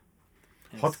gear.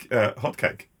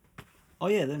 Hotcake. Oh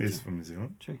yeah, He's from New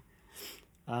Zealand. True.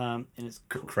 And it's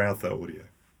cool. Crowther Audio.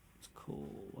 It's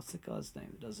cool. What's the guy's name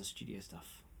that does the studio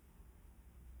stuff?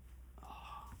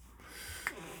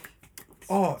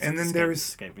 And then there is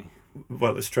escaped me.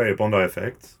 Well, Australia Bondi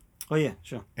Effect. Oh yeah,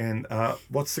 sure. And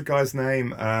what's the guy's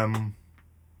name?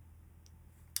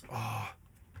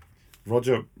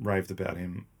 Roger raved about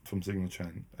him from Signal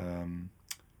Chain.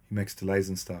 He makes delays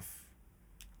and stuff.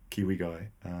 Kiwi guy.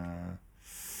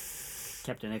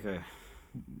 Captain Echo.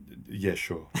 Yeah,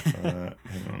 sure. Hang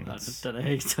on. I don't know who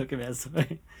you're talking about.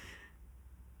 Sorry.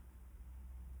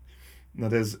 No,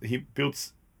 he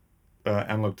builds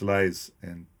analog delays,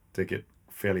 and they get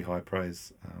fairly high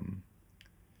praise. And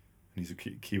he's a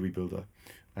Kiwi builder.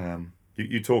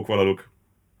 You talk while I look.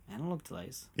 Analog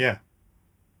delays. Yeah.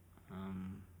 I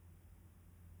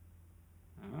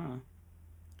don't know.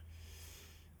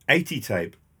 80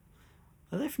 tape.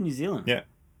 Are they from New Zealand? Yeah.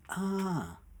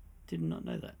 Did not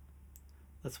know that.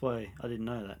 That's why I didn't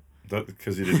know that.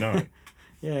 Because you didn't know it.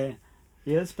 Yeah.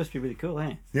 Yeah, that's supposed to be really cool,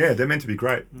 eh? Yeah, they're meant to be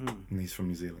great. And he's from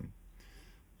New Zealand.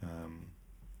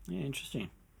 Yeah, interesting.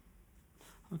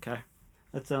 Okay.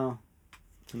 That's the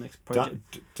next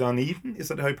project. Dunedin? Is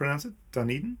that how you pronounce it?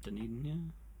 Dunedin? Dunedin, yeah.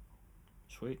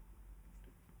 Sweet.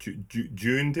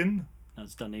 Dunedin? No,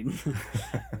 it's Dunedin.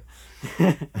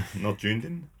 Not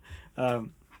Dunedin?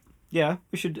 Yeah,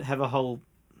 we should have a whole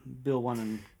build one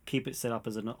and keep it set up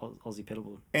as an Aussie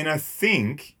pedalboard. And I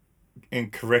think,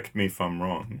 and correct me if I'm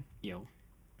wrong, Yo.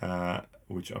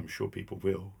 which I'm sure people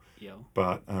will, Yo.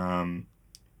 but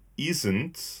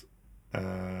isn't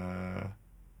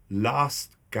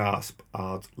Last Gasp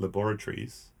Art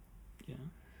Laboratories, Yeah.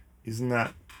 isn't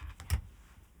that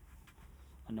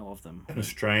I know of them. an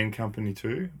Australian company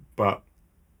too? But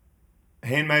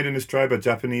handmade in Australia by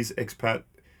Japanese expat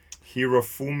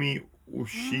Hirofumi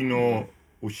Ushino.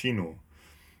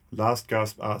 Last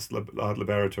Gasp Art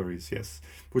Laboratories, yes.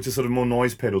 Which is sort of more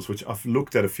noise pedals, which I've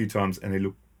looked at a few times and they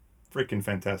look freaking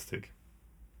fantastic.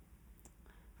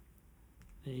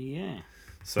 Yeah.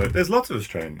 So there's lots of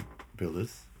Australian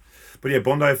builders. But yeah,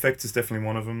 Bondi Effects is definitely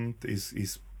one of them.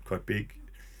 He's quite big.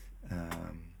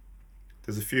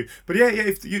 There's a few. But yeah,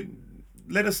 if you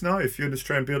let us know if you're an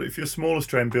Australian builder, if you're a small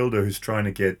Australian builder who's trying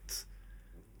to get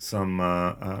some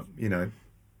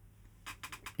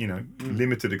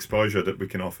limited exposure that we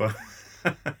can offer.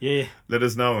 Yeah. Let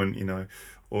us know, and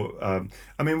or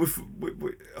I mean, we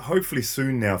hopefully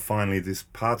soon now. Finally, this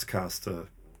Parts Caster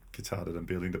guitar that I'm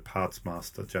building, the Parts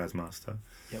Master Jazz Master.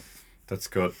 Yep. That's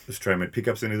got Australian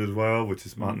pickups in it as well, which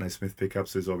is Martin A. Smith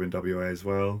pickups. There's over in WA as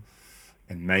well,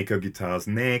 and Mako guitars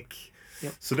neck.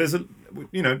 Yep. So there's it's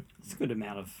a good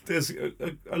amount of. there's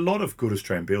a lot of good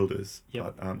Australian builders.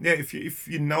 Yep. But if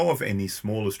you know of any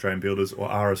small Australian builders or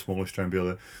are a small Australian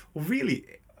builder, or really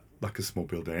like a small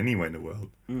builder anywhere in the world,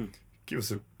 give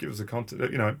us a contact.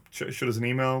 Shoot us an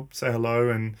email, say hello,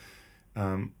 and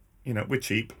we're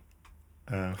cheap.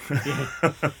 Yeah.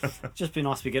 Just be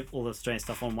nice if we get all the Australian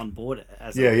stuff on one board.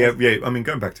 Yeah. I mean,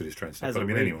 going back to the Australian stuff, as but I a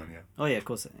mean, read. anyone, yeah. Oh yeah, of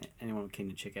course. Anyone keen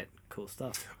to check out cool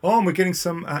stuff. Oh, and we're getting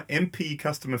some MP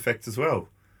custom effects as well.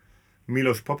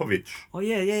 Milos Popovic. Oh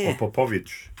yeah. Or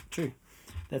Popovic. True.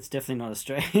 That's definitely not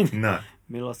Australian. No.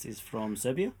 Milos is from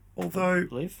Serbia, I Although,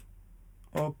 believe.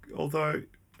 I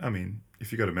mean,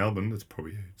 if you go to Melbourne, that's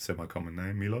probably a semi-common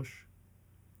name, Milos.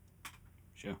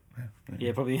 Sure. Yeah.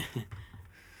 Yeah, probably.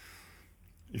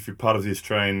 If you're part of the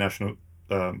Australian national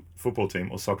football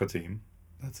team or soccer team,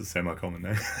 that's a semi-common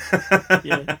name.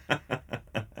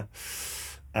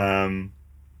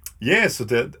 Yeah. So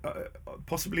that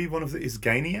possibly one of the is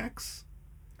Gainiacs,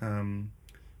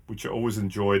 which I always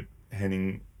enjoyed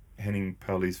Henning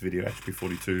Pauley's video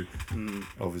HP42.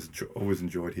 Always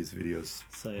enjoyed his videos.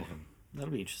 So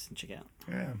that'll be interesting to check out.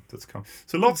 Yeah, that's cool.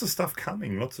 So lots of stuff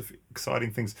coming, lots of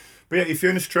exciting things. But yeah, if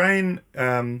you're an Australian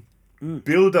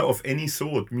builder of any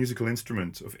sort, musical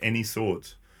instrument of any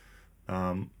sort,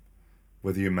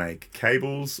 whether you make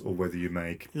cables or whether you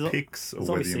make picks or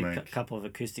whether you make a couple of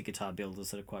acoustic guitar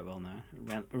builders that are quite well known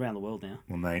around the world now.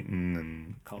 Well, Nathan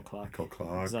and Cole Clark.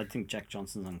 Because I think Jack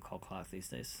Johnson's on Cole Clark these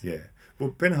days. Yeah.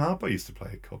 Well, Ben Harper used to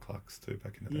play Cole Clark's too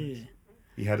back in the days. Yeah.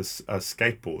 He had a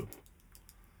skateboard.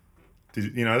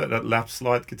 Did you know that lap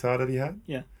slide guitar that he had?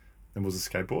 Yeah. It was a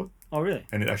skateboard. Oh, really?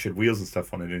 And it actually had wheels and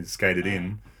stuff on it, and it skated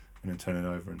in and then turn it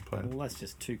over and play it. Well, that's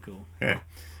just too cool. Yeah.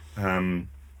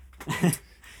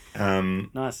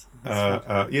 Nice.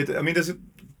 I mean,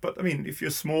 but I mean, if you're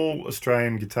a small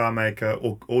Australian guitar maker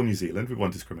or New Zealand, we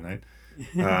won't discriminate.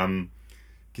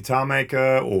 Guitar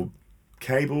maker or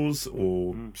cables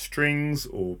or strings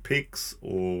or picks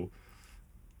or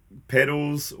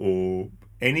pedals or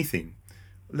anything,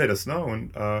 let us know,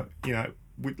 and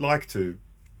we'd like to.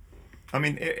 I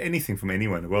mean, anything from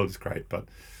anywhere in the world is great, but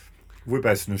we're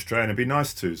based in Australia, and it'd be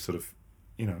nice to sort of,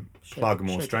 plug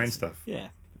more Australian stuff. Yeah,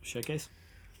 showcase.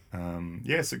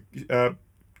 So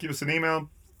give us an email,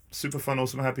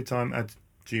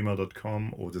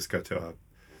 superfunawesomehappytime@gmail.com, or just go to our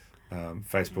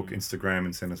Facebook, Instagram,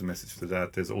 and send us a message to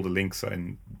that. There's all the links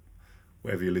in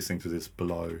wherever you're listening to this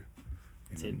below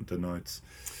in the notes.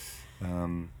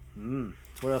 So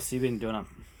what else have you been doing up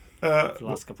for the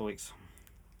last couple of weeks?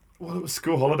 Well, it was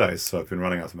school holidays, so I've been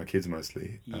running after my kids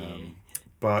mostly. Yeah.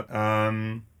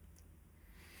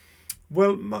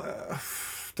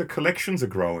 The collections are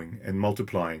growing and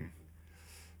multiplying.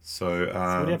 So what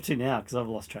are you up to now? Because I've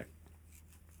lost track.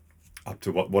 Up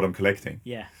to what I'm collecting.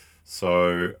 Yeah.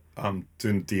 So I'm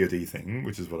doing the DoD thing,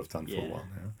 which is what I've done for a while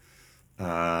now.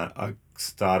 I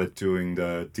started doing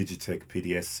the Digitech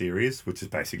PDS series, which is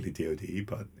basically DoD,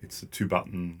 but it's a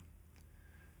 2-button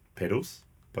pedals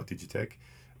by Digitech.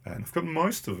 And I've got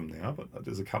most of them now, but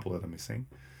there's a couple that are missing.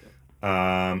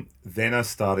 Then I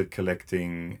started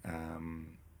collecting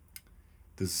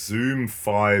the Zoom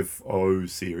 5.0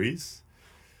 series.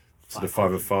 So the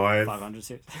 505. 500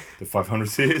 series. The 500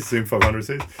 series, Zoom 500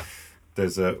 series.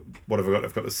 There's what have I got?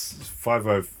 I've got a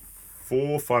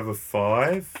 504,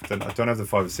 505. Then I don't have the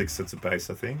 506, that's a bass,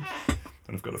 I think.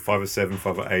 Then I've got a 507,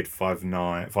 508,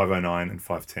 509, and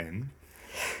 510.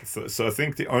 So I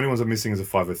think the only ones I'm missing is a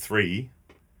 503.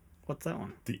 What's that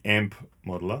one? The amp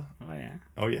modeler. Oh, yeah.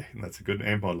 Oh, yeah, that's a good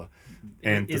amp modeler.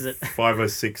 And Is the it?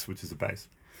 506, which is the bass.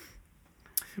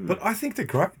 But I think they're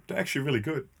great. They're actually really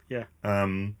good. Yeah.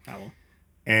 Well.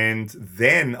 And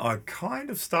then I kind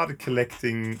of started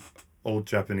collecting old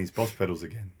Japanese Boss pedals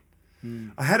again.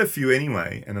 I had a few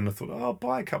anyway, and then I thought, I'll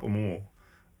buy a couple more.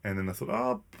 And then I thought,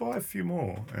 I'll buy a few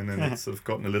more. And then it's sort of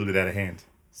gotten a little bit out of hand.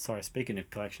 Sorry, speaking of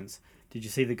collections, did you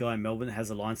see the guy in Melbourne that has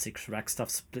a Line 6 rack stuff,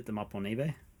 split them up on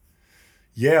eBay?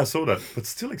 Yeah, I saw that. But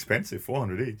still expensive,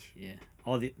 400 each. Yeah.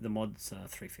 Oh, the mod's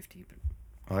 350. But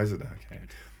Oh, is it? Okay.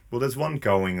 Well, there's one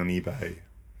going on eBay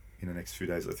in the next few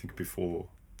days, I think, before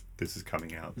this is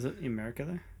coming out. is it in America,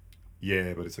 though?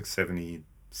 Yeah, but it's like $70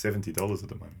 at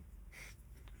the moment.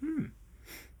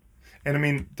 And I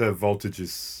mean, the voltage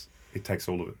it takes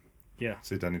all of it. Yeah.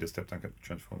 So you don't need a step-down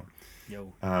transformer.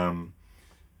 Yo.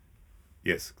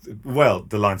 Yes. Well,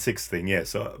 the Line 6 thing, yeah.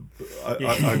 So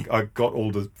I got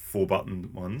all the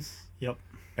 4-button ones. Yep.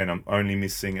 And I'm only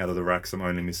missing, out of the racks, I'm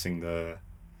only missing the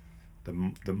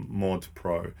Mod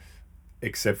Pro.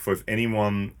 Except for if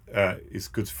anyone is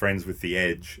good friends with the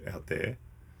Edge out there,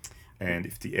 and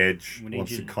if the Edge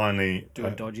wants to kindly do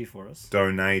a dodgy for us,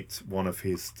 donate one of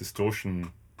his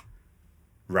distortion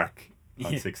rack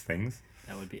Line 6 things,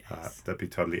 that would be ace. that'd be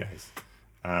totally ace.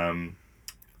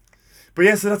 But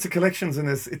yeah, so that's the collections, and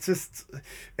it's just,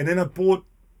 and then I bought,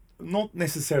 not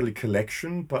necessarily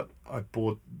collection, but I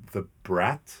bought the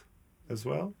Brat as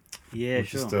well. Yeah, which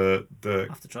sure. is I'll the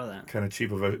have to try that. kind of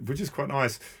cheaper version, which is quite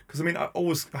nice. Because I mean, I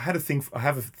have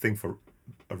a thing for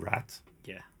a rat,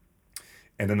 Yeah.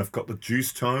 and then I've got the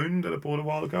Juice Tone that I bought a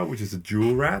while ago, which is a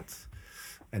dual rat,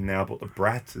 and now I bought the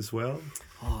Brat as well.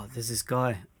 Oh, there's this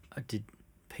guy I did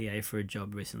PA for a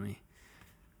job recently.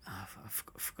 I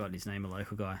forgot his name, a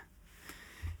local guy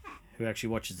who actually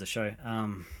watches the show.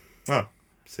 Oh,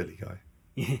 silly guy.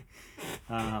 Yeah.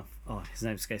 His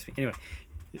name escapes me. Anyway,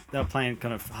 they were playing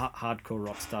kind of hardcore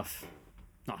rock stuff.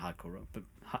 Not hardcore rock, but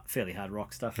fairly hard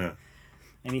rock stuff. Yeah.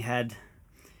 And he had,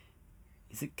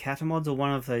 is it Catamods or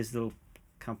one of those little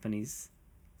companies,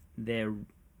 their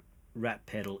rat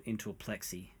pedal into a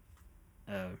plexi,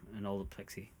 an older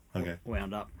plexi, Okay.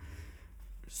 wound up.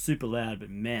 Super loud, but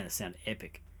man, it sounded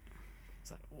epic.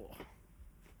 It's like, oh,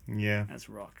 Yeah. that's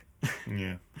rock.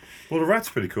 Yeah. Well, the Rat's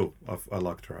pretty cool. I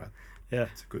like the Rat. Yeah.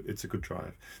 It's a good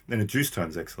drive. And the Juice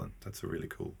Tone's excellent. That's a really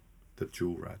cool, the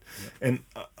dual Rat. Yeah. And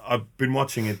I've been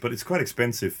watching it, but it's quite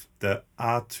expensive. The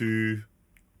R2...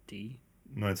 D.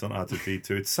 No, it's not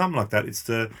R2D2. It's something like that. It's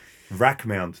the rack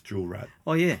mount dual Rat.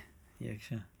 Oh yeah, yeah,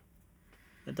 sure.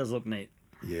 That does look neat.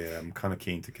 Yeah, I'm kind of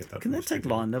keen to get that. Can that take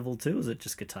line level too, or is it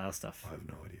just guitar stuff? I have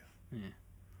no idea.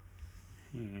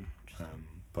 Yeah.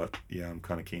 But yeah, I'm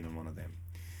kind of keen on one of them.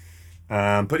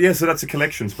 But yeah, so that's the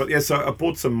collections. But yeah, so I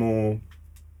bought some more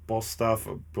Boss stuff.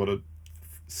 I bought a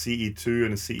CE2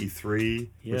 and a CE3,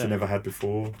 which I never had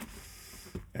before.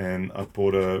 And I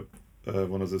bought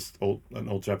one of this an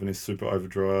old Japanese Super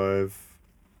Overdrive.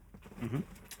 Mm-hmm.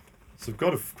 So I've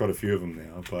got quite a few of them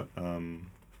now, but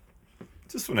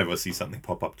just whenever I see something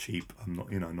pop up cheap, I'm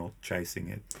not chasing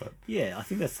it. But yeah, I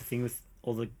think that's the thing with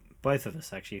both of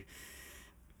us actually.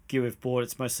 Gear we've bought,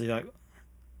 it's mostly like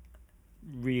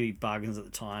really bargains at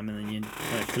the time, and then you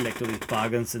kind of collect all these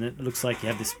bargains, and it looks like you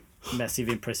have this massive,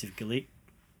 impressive gear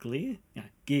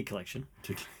collection.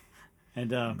 And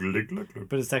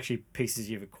but it's actually pieces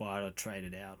you've acquired or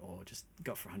traded out or just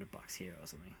got for $100 here or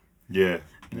something. Yeah.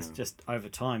 And it's just over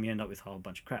time you end up with a whole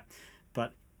bunch of crap.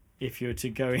 But if you were to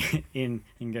go in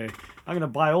and go, I'm going to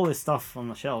buy all this stuff on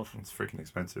the shelf. It's freaking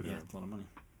expensive. Yeah, it's a lot of money.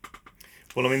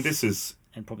 Well, I mean, this is...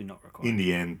 And probably not required. In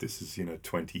the end, this is,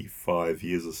 25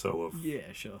 years or so of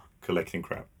collecting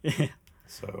crap. Yeah.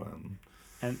 So,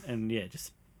 And yeah,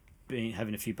 just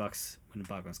having a few bucks when the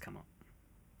bargains come up.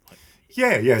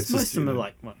 Yeah. It's most of them are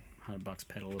like, what, $100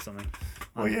 pedal or something.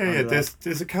 Well, yeah.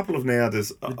 There's a couple of now.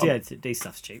 There's the D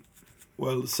stuff's cheap.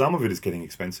 Well, some of it is getting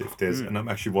expensive. And I'm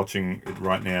actually watching it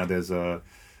right now. There's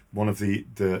one of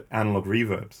the analog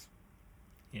reverbs.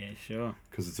 Yeah, sure.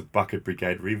 Because it's a Bucket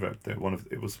Brigade reverb.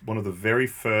 It was one of the very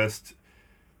first.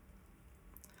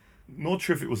 Not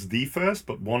sure if it was the first,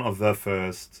 but one of the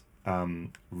first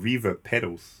reverb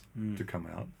pedals to come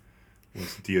out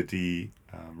was DoD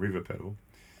reverb pedal,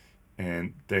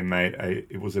 and they made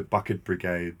it was a Bucket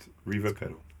Brigade reverb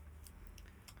pedal.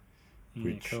 Yeah,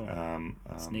 which cool.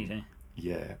 It's neat, eh?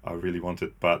 Yeah, I really want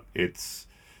it, but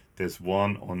there's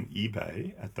one on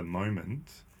eBay at the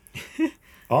moment.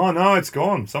 Oh no, it's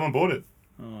gone. Someone bought it.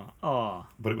 Oh.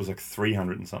 But it was like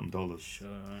 $300 and something. Sure.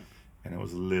 Right. And it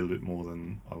was a little bit more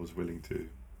than I was willing to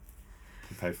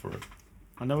pay for it.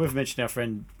 I know we've mentioned our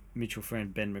mutual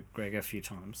friend Ben McGregor a few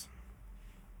times.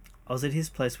 I was at his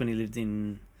place when he lived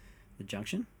in the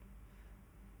Junction.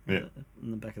 Yeah.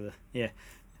 In the back of we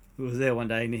was there one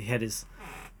day and he had his.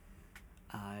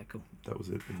 Cool. That was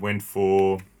it. It went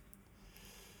for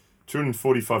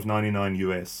 $245.99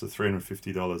 US, so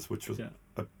 $350, which was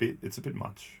it's a bit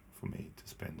much for me to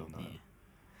spend on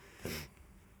that.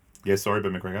 Yeah, sorry,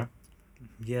 Ben McGregor.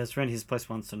 Yeah, I was around his place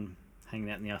once and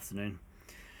hanging out in the afternoon.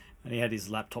 And he had his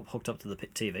laptop hooked up to the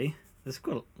TV. This was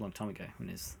quite a long time ago when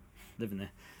he was living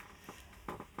there.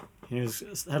 He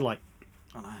had like,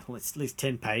 I don't know, at least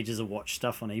 10 pages of watch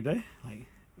stuff on eBay. Like,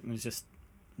 it was just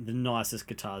the nicest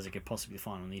guitars you could possibly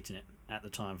find on the internet at the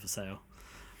time for sale.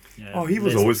 He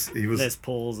was Les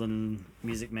Pauls and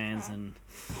Music Mans and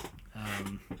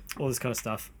all this kind of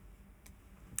stuff.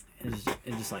 It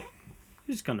just like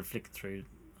you just kind of flick through,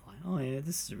 like, oh yeah,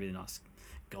 this is a really nice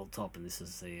gold top, and this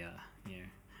is the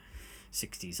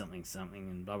 60 something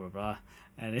and blah blah blah,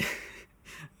 and it,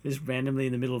 just randomly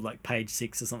in the middle of like page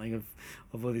 6 or something of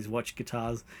all these watch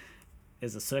guitars,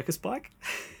 there's a circus bike.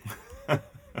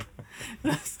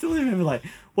 I still remember like,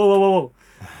 whoa,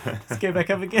 let's go back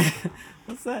up again.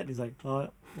 What's that? And he's like, oh, I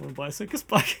want to buy a circus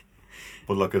bike.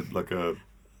 But like a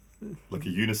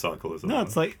unicycle or something. No,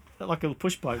 it's like a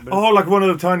push bike. But like one of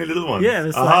the tiny little ones. Yeah,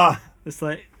 it's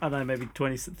like I don't know, maybe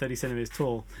 20-30 centimeters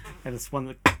tall, and it's one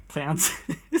that clowns.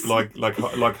 like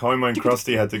Homo and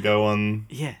Krusty had to go on.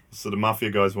 Yeah. So the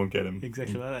mafia guys won't get him.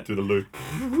 Exactly like that. Do the loop.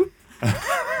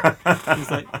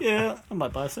 He's like, yeah, I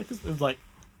might buy a circus. It was like,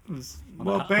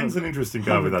 well, Ben's an interesting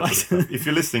guy with that sort of stuff. If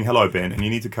you're listening, hello Ben, and you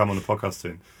need to come on the podcast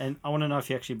soon. And I want to know if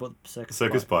you actually bought the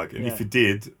circus bike, and if you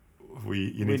did,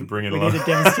 you need to bring it we along need a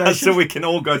demonstration so we can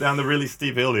all go down the really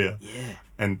steep hill here. Yeah,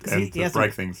 and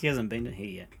break things. He hasn't been here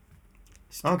yet.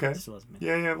 Okay.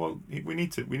 Yeah. Well, we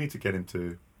need to get him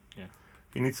to. Yeah.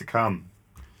 He needs to come.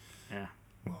 Yeah.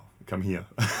 Well, come here.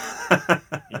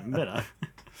 Even better.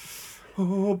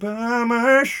 All by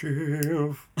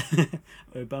myself.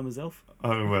 Obama's elf.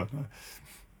 Oh well.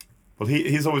 Well,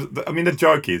 he's always. I mean, the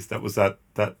joke is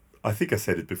that I think I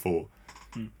said it before.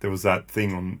 There was that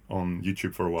thing on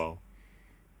YouTube for a while,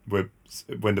 where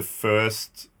when the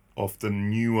first of the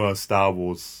newer Star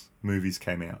Wars movies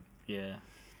came out. Yeah.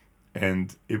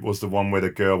 And it was the one where the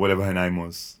girl, whatever her name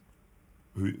was,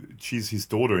 she's his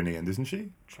daughter in the end, isn't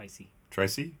she? Tracy?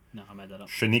 No, I made that up.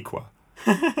 Shaniqua.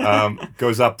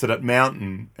 Goes up to that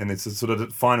mountain, and it's a sort of the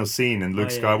final scene, and Luke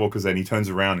Skywalker's there, and he turns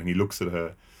around and he looks at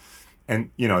her, and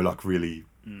like really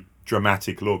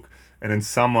dramatic look, and then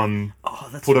someone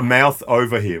put a mouth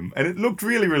over him, and it looked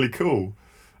really, really cool,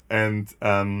 and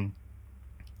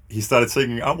he started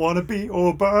singing, "I want to be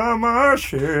all by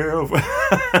myself."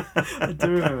 I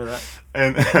do remember that.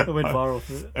 And it went viral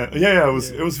for it.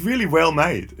 It was really well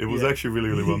made. It was actually really,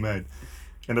 really well made.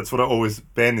 And that's what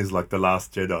Ben is like the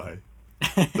last Jedi.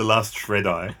 The last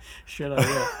Shreddi. Shreddi,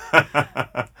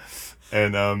 yeah.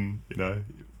 And,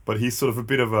 but he's sort of a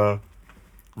bit of a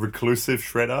reclusive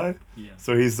Shreddi. Yeah.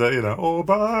 So he's, all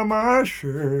by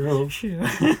myself.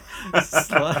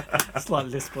 Slight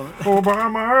lisp on it. All by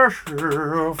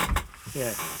myself.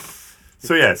 Yeah.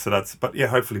 So that's, but yeah,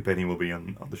 hopefully Benny will be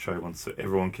on the show once so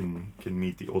everyone can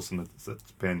meet the awesomeness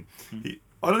that's Ben. I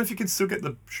don't know if you can still get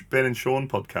the Ben and Sean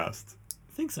podcast.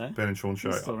 I think so. Ben and Sean show.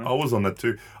 I was on that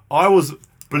too. I was,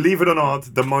 believe it or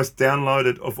not, the most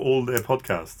downloaded of all their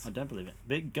podcasts. I don't believe it.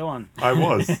 But go on. I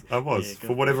was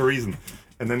for whatever reason.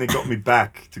 And then they got me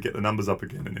back to get the numbers up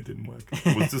again, and it didn't work.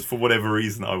 It was just for whatever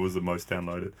reason I was the most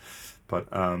downloaded.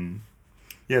 But the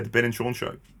Ben and Sean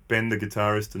show. Ben the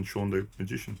guitarist and Sean the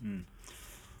magician.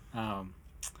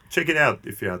 Check it out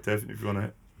if you're out there. If you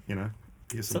want to,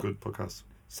 hear some good podcasts.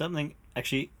 Something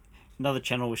actually, another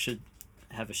channel we should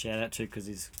have a shout out to because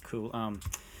he's cool.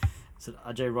 Is it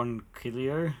RJ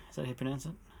Ronquillo? Is that how you pronounce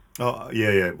it? Oh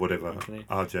yeah, whatever.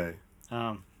 RJ.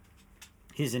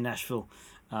 He's in Nashville.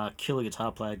 Killer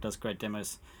guitar player, does great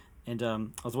demos. And I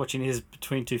was watching his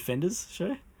Between Two Fenders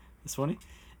show this morning,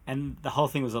 and the whole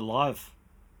thing was a live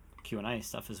Q&A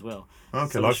stuff as well.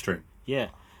 Okay, live stream. Yeah.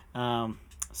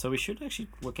 So we should actually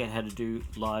work out how to do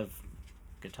live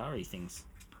guitar-y things,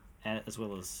 as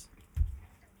well as.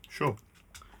 Sure.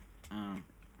 What are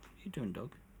you doing,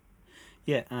 dog?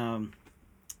 Yeah.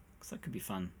 Cause that could be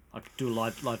fun. I could do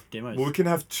live demos. Well, we can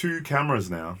have 2 cameras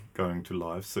now going to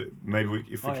live, so maybe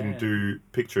if we can do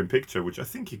picture-in-picture, which I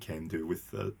think you can do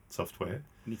with the software.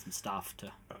 We need some staff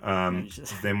to manage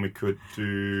this. Then we could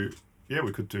do. Yeah,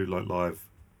 we could do like live.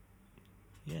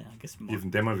 Yeah, I guess even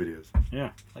demo videos.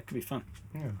 Yeah, that could be fun.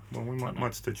 Yeah, well, we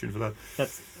might stay tuned for that.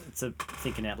 It's a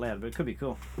thinking out loud, but it could be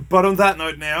cool. But on that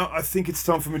note, now I think it's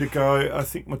time for me to go. I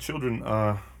think my children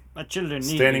are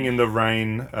standing in the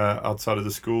rain outside of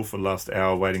the school for the last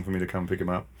hour, waiting for me to come pick them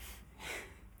up.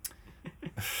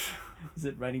 Is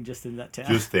it raining just in that town?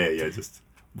 Just there, yeah, just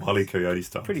Wile E. Coyote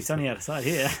style. Pretty sunny outside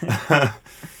here.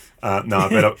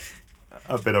 No,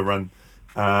 I better run.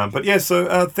 But yeah,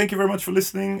 so thank you very much for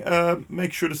listening.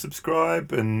 Make sure to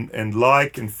subscribe and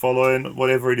like and follow and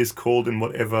whatever it is called in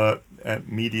whatever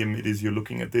medium it is you're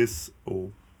looking at this or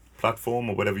platform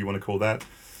or whatever you want to call that.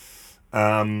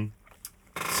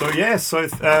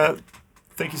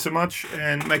 Thank you so much,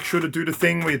 and make sure to do the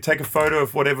thing where you take a photo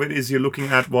of whatever it is you're looking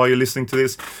at while you're listening to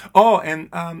this. Oh, and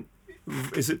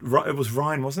it was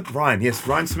Ryan, wasn't it? Ryan, yes,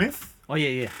 Ryan Smith. Oh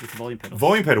yeah, with the volume pedal.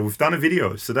 Volume pedal. We've done a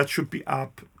video, so that should be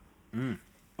up.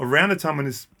 Around the time when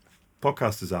this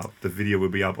podcast is up, the video will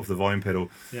be up of the volume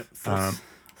pedal. Yep.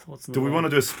 Do we want to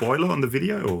do a spoiler on the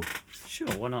video? Or? Sure,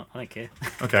 why not? I don't care.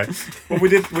 Okay. Well, we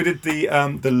did the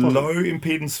low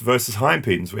impedance versus high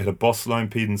impedance. We had a Boss low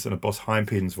impedance and a Boss high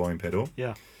impedance volume pedal.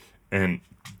 Yeah. And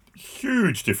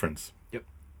huge difference. Yep.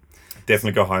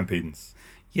 Definitely go high impedance.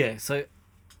 Yeah, so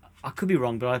I could be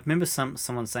wrong, but I remember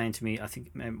someone saying to me, I think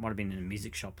it might have been in a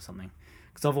music shop or something,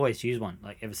 because I've always used one,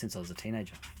 like ever since I was a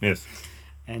teenager. Yes.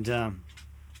 And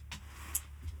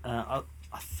I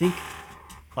think,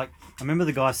 like, I remember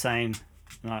the guy saying,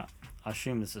 and I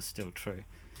assume this is still true,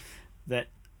 that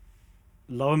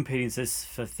low impedance is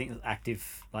for things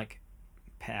active, like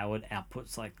powered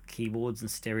outputs, like keyboards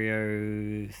and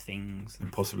stereo things,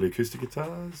 and possibly acoustic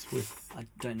guitars with I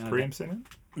don't know preamps in it.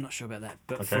 I'm not sure about that,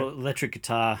 but Okay. for electric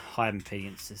guitar, high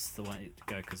impedance is the way to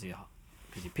go because your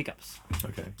pickups.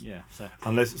 Okay. Yeah, so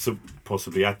Unless it's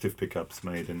possibly active pickups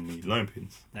made in the low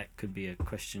impedance. that could be a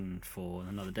question for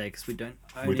another day because we don't.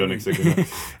 We don't own exactly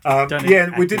know. Don't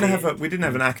We didn't activate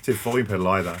have an active volume pedal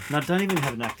either. No, I don't even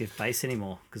have an active bass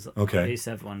anymore because Okay. I used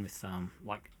to have one with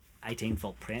like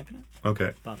 18-volt preamp in it,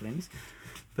 Okay. Bartolini's.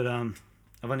 But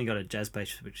I've only got a jazz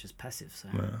bass which is passive. So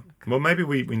Yeah. Well, maybe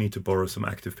we need to borrow some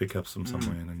active pickups from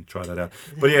somewhere and then try that out.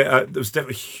 But yeah, there's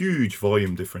definitely a huge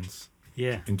volume difference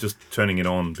yeah, in just turning it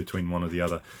on between one or the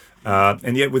other.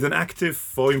 And yet with an active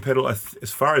volume pedal,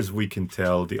 as far as we can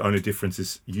tell, the only difference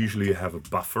is usually you have a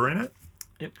buffer in it.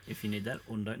 yep. If you need that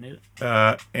or don't need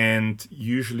it, And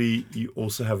usually you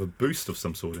also have a boost of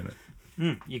some sort in it.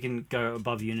 you can go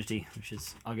above unity, which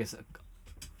is I guess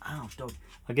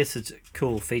I guess it's a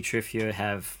cool feature if you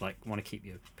want to keep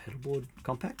your pedal board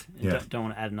compact and Yeah. don't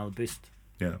want to add another boost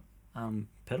Yeah.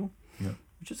 pedal, Yeah.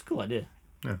 which is a cool idea.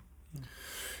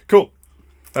 Cool.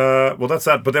 Well, that's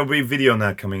that. But there'll be a video on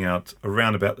that coming out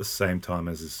around about the same time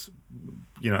as this,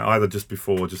 either just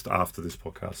before or just after this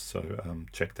podcast. So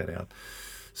check that out.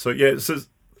 So, yeah, so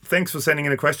thanks for sending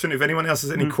in a question. If anyone else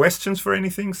has any questions for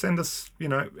anything, send us,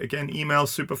 again, email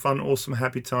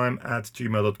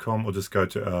superfunawesomehappytime@gmail.com or just go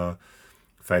to our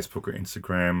Facebook or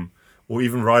Instagram or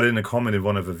even write in a comment in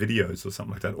one of the videos or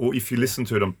something like that. Or if you listen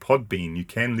to it on Podbean, you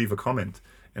can leave a comment.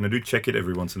 And I do check it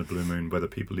every once in a blue moon whether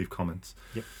people leave comments.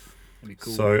 Yep, that'd be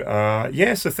cool. So,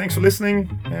 so thanks for listening.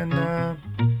 And, Have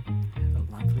a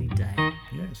lovely day.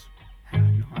 yes. Have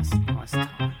a nice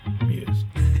time. Yes.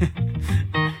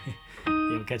 Yeah,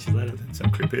 we'll catch you later. That didn't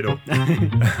sound creepy at all.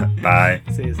 Bye.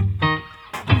 See you.